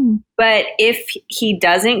 But if he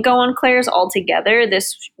doesn't go on Claire's altogether,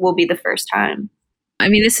 this will be the first time. I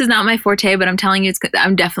mean, this is not my forte, but I'm telling you,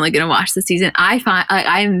 I'm definitely going to watch the season. I find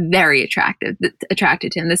I'm very attracted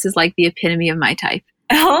to him. This is like the epitome of my type.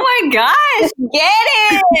 Oh my gosh, get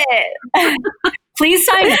it! Please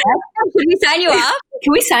sign up. Can we sign you up?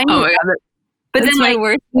 Can we sign you up? God, but then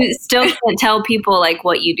you still can't tell people like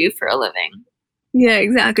what you do for a living. Yeah,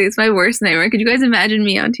 exactly. It's my worst nightmare. Could you guys imagine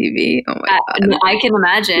me on TV? Oh my God. I can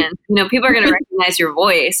imagine. People are going to recognize your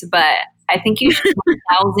voice, but I think you should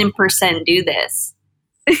 1,000% do this.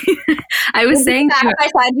 I was saying if I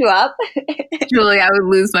signed you up, Julie, I would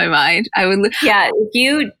lose my mind. Yeah, if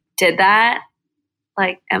you did that,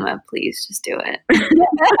 like, Emma, please just do it.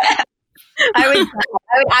 I would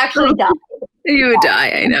actually die. You would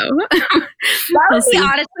die, I know. That would be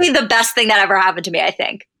honestly the best thing that ever happened to me, I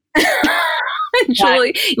think.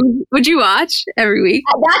 Julie, would you watch every week?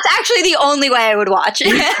 That's actually the only way I would watch.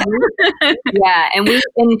 Yeah, and we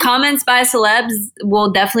in Comments by Celebs,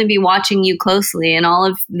 we'll definitely be watching you closely and all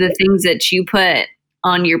of the things that you put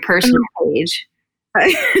on your personal page.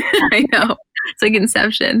 I know. It's like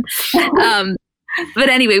Inception. But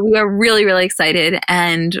anyway, we are really, really excited,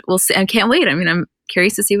 and we'll see. I can't wait. I mean, I'm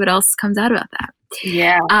curious to see what else comes out about that.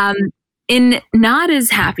 Yeah. In not as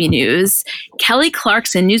happy news, Kelly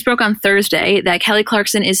Clarkson, news broke on Thursday that Kelly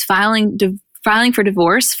Clarkson is filing for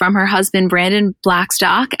divorce from her husband, Brandon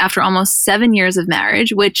Blackstock, after almost 7 years of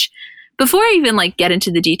marriage, which, before I even get into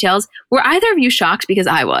the details, were either of you shocked? Because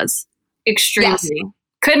I was. Extremely. Yes.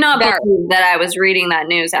 Could not believe that I was reading that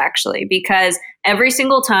news, actually, because every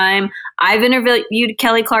single time I've interviewed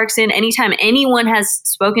Kelly Clarkson, anytime anyone has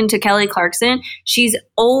spoken to Kelly Clarkson, she's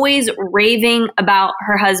always raving about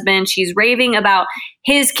her husband. She's raving about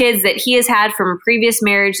his kids that he has had from a previous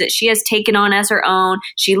marriage that she has taken on as her own.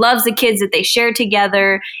 She loves the kids that they share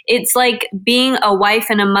together. It's like being a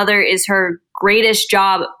wife and a mother is her greatest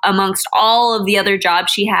job amongst all of the other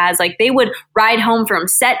jobs she has. Like, they would ride home from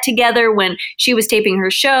set together when she was taping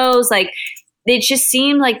her shows. Like, it just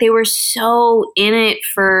seemed like they were so in it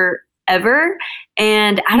forever.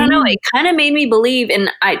 And I don't know, it kind of made me believe,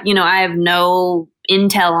 and I have no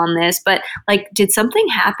intel on this, but did something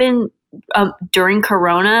happen during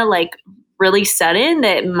Corona, really sudden,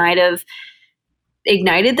 that might have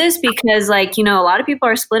ignited this? Because a lot of people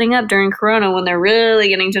are splitting up during Corona when they're really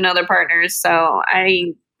getting to know their partners. So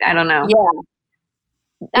I don't know. Yeah.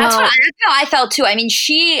 That's how I felt too. I mean,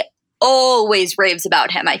 she always raves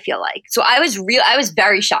about him, I feel like. So I was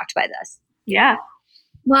very shocked by this. Yeah.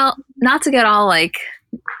 Well, not to get all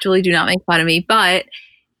Julie, do not make fun of me, but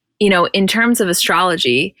in terms of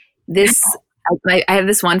astrology, I have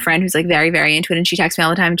this one friend who's very, very into it, and she texts me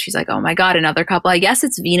all the time, and she's like, oh my God, another couple. I guess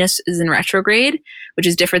it's Venus is in retrograde, which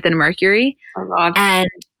is different than Mercury. Oh God. And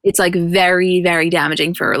it's very, very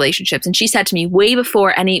damaging for relationships. And she said to me way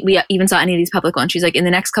before we even saw any of these public ones, she's like, in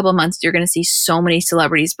the next couple of months, you're going to see so many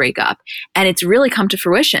celebrities break up. And it's really come to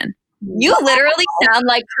fruition. You literally sound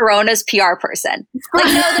like Corona's PR person. Like,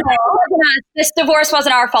 no, this divorce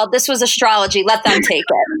wasn't our fault. This was astrology. Let them take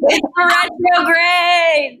it.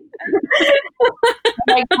 Retrograde.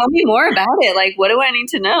 Like, tell me more about it. Like, what do I need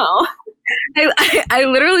to know? I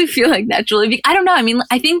literally feel like that, Julie. I don't know. I mean,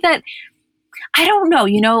 I think that, I don't know,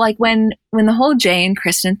 like when the whole Jay and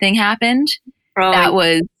Kristen thing happened, that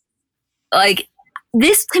was like,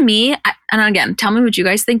 this to me, and again, tell me what you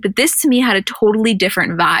guys think, but this to me had a totally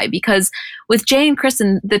different vibe, because with Jay and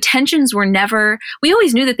Kristen, the tensions were never, we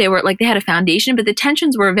always knew that they were like, they had a foundation, but the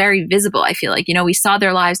tensions were very visible. I feel like, we saw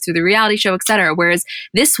their lives through the reality show, etc. Whereas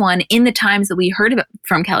this one, in the times that we heard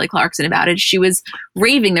from Kelly Clarkson about it, she was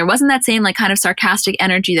raving. There wasn't that same like kind of sarcastic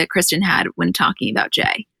energy that Kristen had when talking about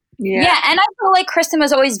Jay. Yeah, and I feel like Kristen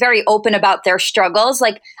was always very open about their struggles.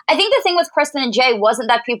 Like, I think the thing with Kristen and Jay wasn't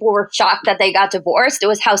that people were shocked that they got divorced. It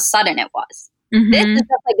was how sudden it was. Mm-hmm. This is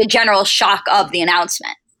just like the general shock of the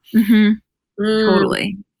announcement. Mm-hmm.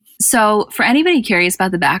 Totally. So for anybody curious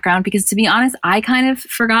about the background, because to be honest, I kind of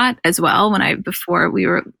forgot as well before we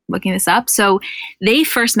were looking this up. So they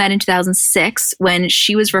first met in 2006 when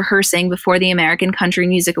she was rehearsing before the American Country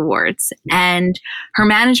Music Awards. And her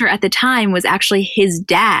manager at the time was actually his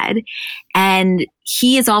dad. And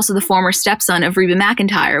he is also the former stepson of Reba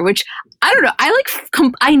McEntire, which I don't know.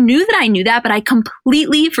 I knew that, but I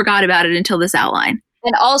completely forgot about it until this outline.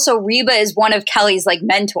 And also Reba is one of Kelly's like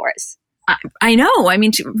mentors. I know. I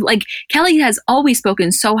mean, like Kelly has always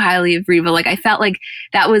spoken so highly of Reba. Like I felt like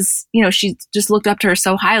that was, she just looked up to her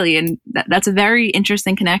so highly, and that's a very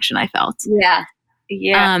interesting connection, I felt. Yeah.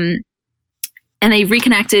 And they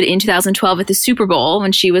reconnected in 2012 at the Super Bowl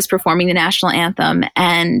when she was performing the national anthem,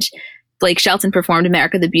 and Blake Shelton performed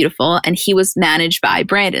America the Beautiful, and he was managed by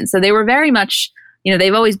Brandon. So they were very much,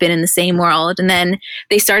 they've always been in the same world. And then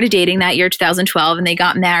they started dating that year, 2012, and they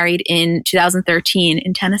got married in 2013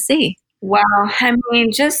 in Tennessee. Wow. I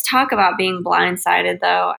mean, just talk about being blindsided,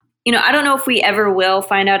 though. I don't know if we ever will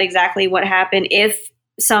find out exactly what happened, if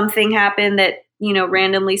something happened that,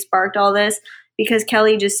 randomly sparked all this, because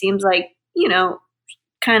Kelly just seems like,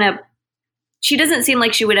 she doesn't seem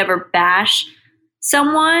like she would ever bash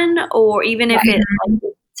someone, or even if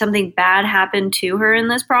something bad happened to her in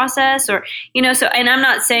this process, or, so, and I'm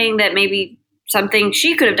not saying that maybe something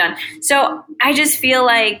she could have done. So I just feel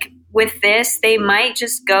like, with this, they might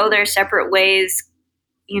just go their separate ways,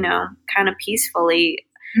 kind of peacefully.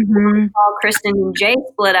 Mm-hmm. When we saw Kristen and Jay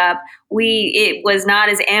split up, it was not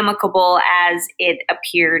as amicable as it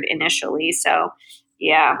appeared initially. So,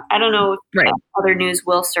 yeah, I don't know if other news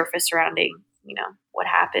will surface surrounding, what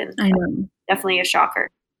happened. I know. Definitely a shocker.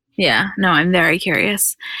 Yeah, no, I'm very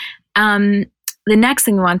curious. The next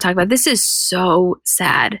thing we want to talk about, this is so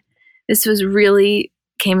sad. This was really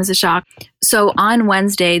came as a shock. So on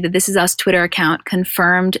Wednesday, the This Is Us Twitter account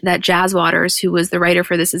confirmed that Jazz Waters, who was the writer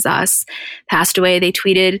for This Is Us, passed away. They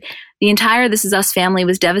tweeted, "The entire This Is Us family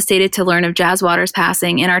was devastated to learn of Jazz Waters'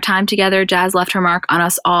 passing. In our time together, Jazz left her mark on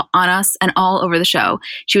us and all over the show.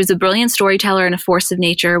 She was a brilliant storyteller and a force of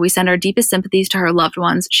nature. We send our deepest sympathies to her loved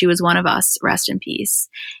ones. She was one of us. Rest in peace."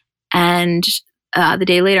 And the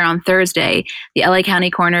day later, on Thursday, the LA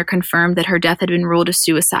County coroner confirmed that her death had been ruled a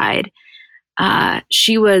suicide.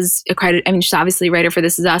 She was accredited. I mean, she's obviously a writer for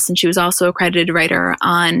This Is Us, and she was also a credited writer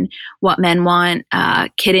on What Men Want,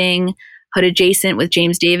 Kidding, Hood Adjacent with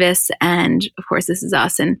James Davis, and of course, This Is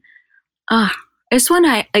Us. And this one,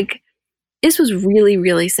 this was really,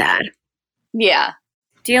 really sad. Yeah.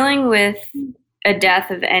 Dealing with a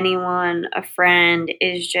death of anyone, a friend,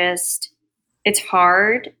 is just, it's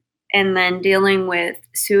hard. And then dealing with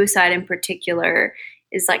suicide in particular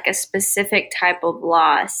is like a specific type of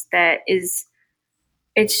loss that is,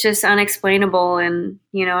 it's just unexplainable. And,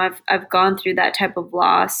 I've gone through that type of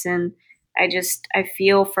loss, and I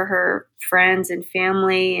feel for her friends and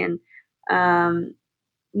family. And,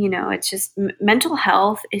 it's just mental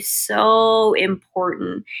health is so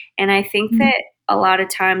important. And I think that a lot of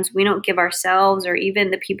times we don't give ourselves or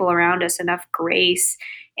even the people around us enough grace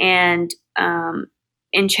and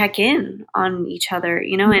check in on each other,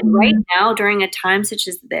 and right now during a time such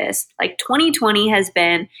as this, like 2020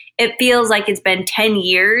 it feels like it's been 10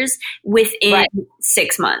 years within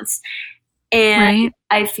 6 months. And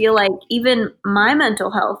I feel like even my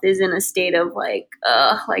mental health is in a state of I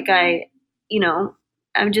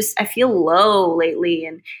feel low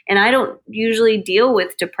lately, and I don't usually deal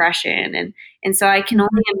with depression. And so I can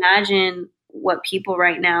only imagine what people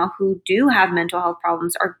right now who do have mental health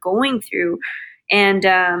problems are going through. And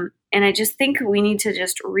I just think we need to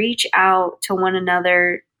just reach out to one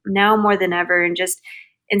another now more than ever and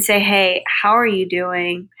say, hey, how are you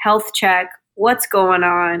doing? Health check. what's going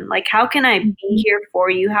on? Like, how can I be here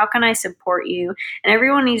for you? How can I support you? And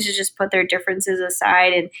everyone needs to just put their differences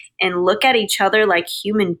aside and look at each other like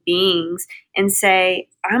human beings and say,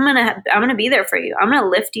 I'm gonna be there for you. I'm gonna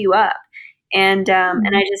lift you up. And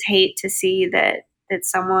I just hate to see that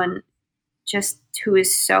someone just who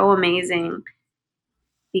is so amazing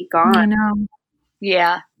be gone. I know.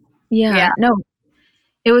 Yeah. No,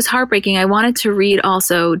 it was heartbreaking. I wanted to read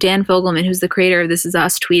also Dan Fogelman, who's the creator of This Is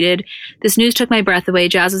Us, tweeted, "This news took my breath away.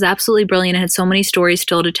 Jazz was absolutely brilliant and had so many stories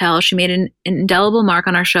still to tell. She made an indelible mark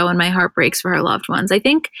on our show, and my heart breaks for her loved ones." I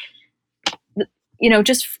think,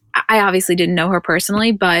 I obviously didn't know her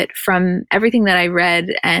personally, but from everything that I read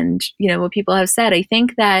and, what people have said, I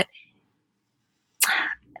think that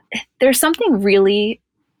there's something really,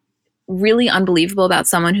 really unbelievable about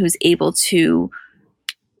someone who's able to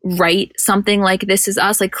write something like This Is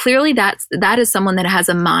Us. Like, clearly that is someone that has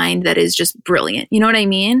a mind that is just brilliant. You know what I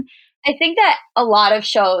mean? I think that a lot of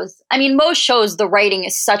shows, most shows, the writing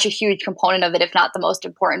is such a huge component of it, if not the most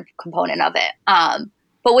important component of it.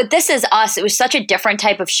 But with This Is Us, it was such a different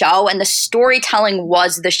type of show, and the storytelling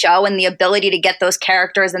was the show, and the ability to get those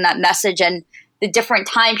characters and that message and the different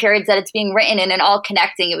time periods that it's being written in and all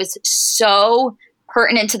connecting. It was so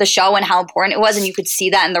pertinent to the show and how important it was, and you could see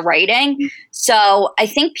that in the writing. So I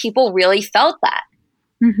think people really felt that.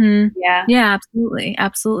 Mm-hmm. Yeah,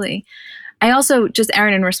 absolutely. I also, just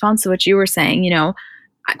Erin, in response to what you were saying,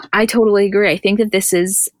 I totally agree. I think that this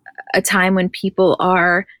is a time when people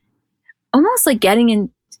are almost like getting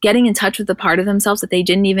in touch with the part of themselves that they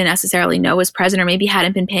didn't even necessarily know was present, or maybe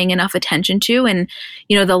hadn't been paying enough attention to. And,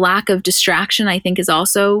 the lack of distraction, I think, is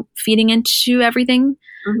also feeding into everything.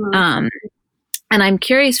 Mm-hmm. And I'm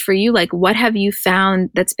curious for you, like, what have you found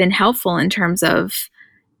that's been helpful in terms of,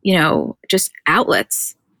 just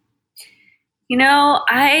outlets? With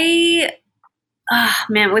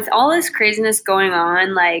all this craziness going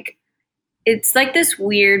on, like, it's like this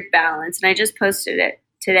weird balance. And I just posted it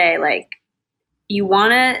today. Like, you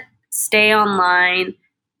want to stay online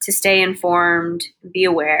to stay informed, be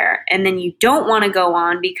aware. And then you don't want to go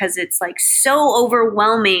on because it's like so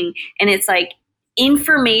overwhelming and it's like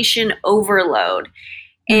information overload.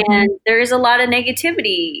 Mm-hmm. And there's a lot of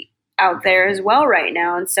negativity out there as well right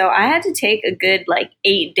now. And so I had to take a good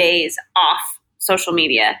 8 days off social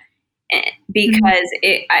media because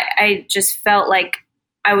I just felt like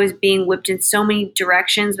I was being whipped in so many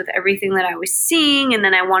directions with everything that I was seeing. And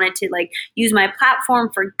then I wanted to use my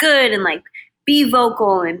platform for good and be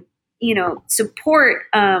vocal and, support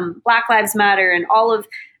Black Lives Matter and all of,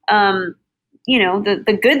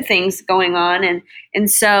 the good things going on.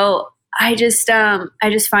 And so I just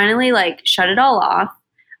finally shut it all off.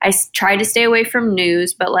 I tried to stay away from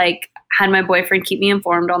news, but had my boyfriend keep me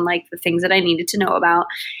informed on the things that I needed to know about.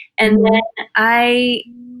 And then I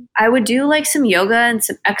would do some yoga and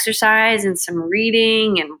some exercise and some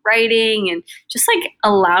reading and writing and just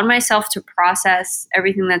allowed myself to process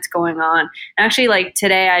everything that's going on. And actually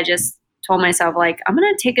today I just told myself I'm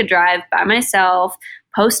going to take a drive by myself,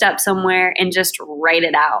 post up somewhere and just write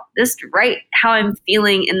it out. Just write how I'm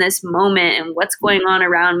feeling in this moment and what's going on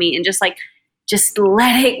around me and just let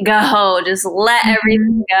it go. Just let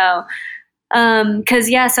everything go.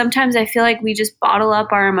 'Cause sometimes I feel we just bottle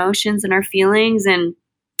up our emotions and our feelings. And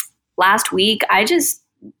last week, I just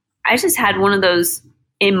had one of those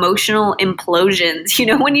emotional implosions,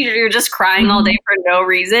 when you're just crying all day for no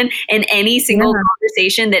reason, and any single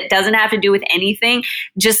conversation that doesn't have to do with anything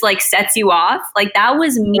just sets you off. That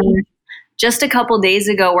was me just a couple days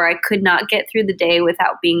ago, where I could not get through the day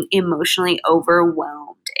without being emotionally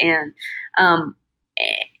overwhelmed. And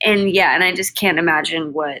I just can't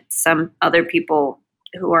imagine what some other people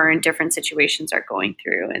who are in different situations are going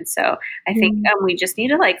through. And so I think we just need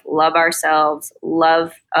to love ourselves,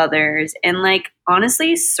 love others, and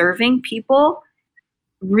honestly, serving people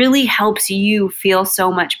really helps you feel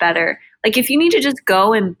so much better. If you need to just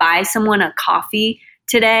go and buy someone a coffee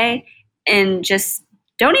today and just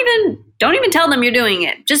don't even tell them you're doing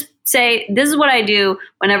it. Just say, this is what I do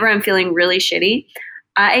whenever I'm feeling really shitty.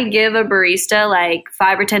 I give a barista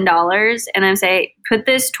 $5 or $10 and I say, put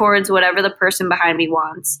this towards whatever the person behind me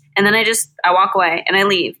wants. And then I walk away and I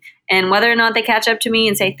leave. And whether or not they catch up to me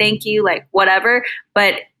and say thank you, whatever.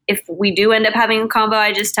 But if we do end up having a convo,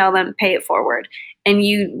 I just tell them, pay it forward. And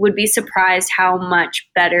you would be surprised how much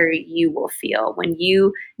better you will feel when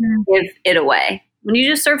you give it away, when you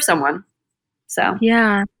just serve someone. So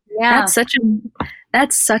yeah.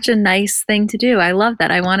 That's such a nice thing to do. I love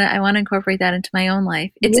that. I want to incorporate that into my own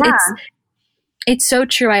life. It's so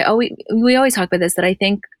true. We always talk about this, that I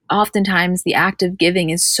think oftentimes the act of giving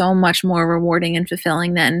is so much more rewarding and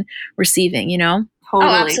fulfilling than receiving, Totally. Oh,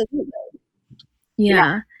 absolutely.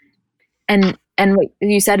 Yeah. And what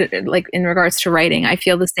you said, like in regards to writing, I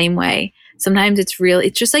feel the same way. Sometimes it's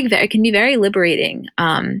just like, it can be very liberating.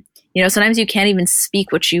 Sometimes you can't even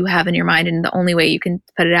speak what you have in your mind. And the only way you can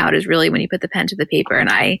put it out is really when you put the pen to the paper. And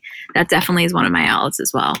that definitely is one of my outlets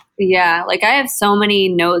as well. Yeah. Like I have so many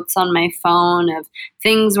notes on my phone of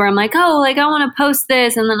things where I'm like, oh, like I want to post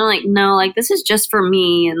this. And then I'm like, no, like this is just for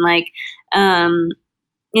me. And like,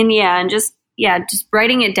 just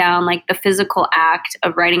writing it down, like the physical act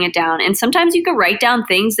of writing it down. And sometimes you could write down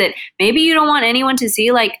things that maybe you don't want anyone to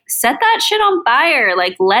see, like set that shit on fire,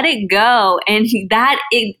 like let it go. And that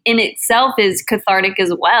in itself is cathartic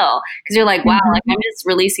as well. Cause you're like, wow, like I'm just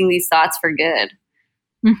releasing these thoughts for good.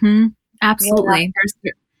 Mm-hmm. Absolutely.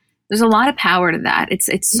 Yeah. There's a lot of power to that.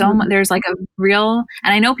 It's so much, there's like a real,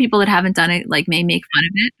 and I know people that haven't done it like may make fun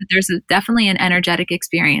of it, but there's definitely an energetic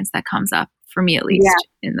experience that comes up. For me, at least,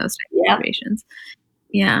 in those situations.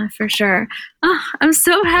 Yeah, for sure. Oh, I'm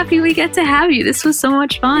so happy we get to have you. This was so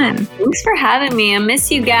much fun. Thanks for having me. I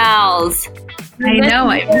miss you gals. I know.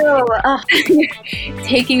 I'm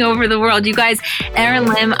taking over the world. You guys, Erin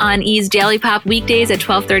Lim on E's Daily Pop weekdays at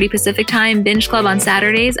 12:30 Pacific Time, Binge Club on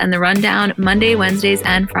Saturdays, and The Rundown Monday, Wednesdays,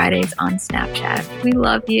 and Fridays on Snapchat. We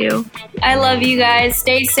love you. I love you guys.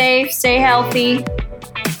 Stay safe. Stay healthy.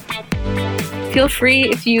 Feel free,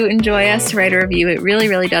 if you enjoy us, to write a review. It really,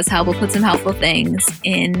 really does help. We'll put some helpful things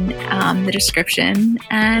in the description.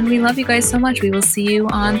 And we love you guys so much. We will see you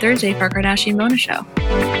on Thursday for our Kardashian bonus show.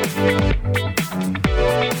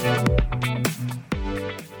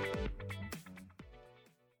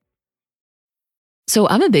 So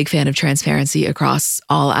I'm a big fan of transparency across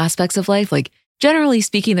all aspects of life. Like, generally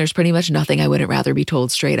speaking, there's pretty much nothing I wouldn't rather be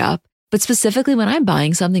told straight up. But specifically when I'm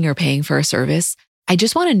buying something or paying for a service, I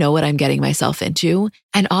just want to know what I'm getting myself into.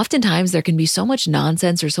 And oftentimes there can be so much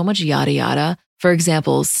nonsense or so much yada yada. For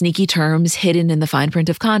example, sneaky terms hidden in the fine print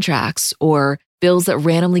of contracts, or bills that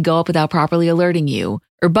randomly go up without properly alerting you,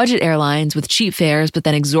 or budget airlines with cheap fares but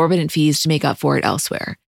then exorbitant fees to make up for it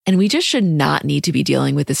elsewhere. And we just should not need to be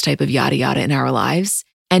dealing with this type of yada yada in our lives.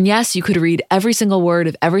 And yes, you could read every single word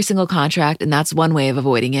of every single contract, and that's one way of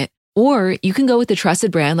avoiding it. Or you can go with a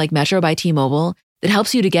trusted brand like Metro by T-Mobile that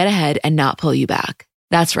helps you to get ahead and not pull you back.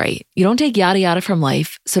 That's right. You don't take yada yada from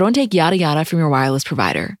life, so don't take yada yada from your wireless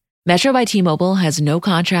provider. Metro by T-Mobile has no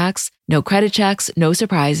contracts, no credit checks, no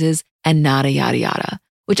surprises, and nada yada yada,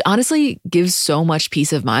 which honestly gives so much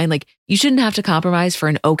peace of mind. Like, you shouldn't have to compromise for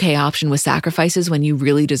an okay option with sacrifices when you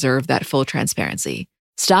really deserve that full transparency.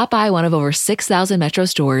 Stop by one of over 6,000 Metro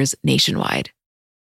stores nationwide.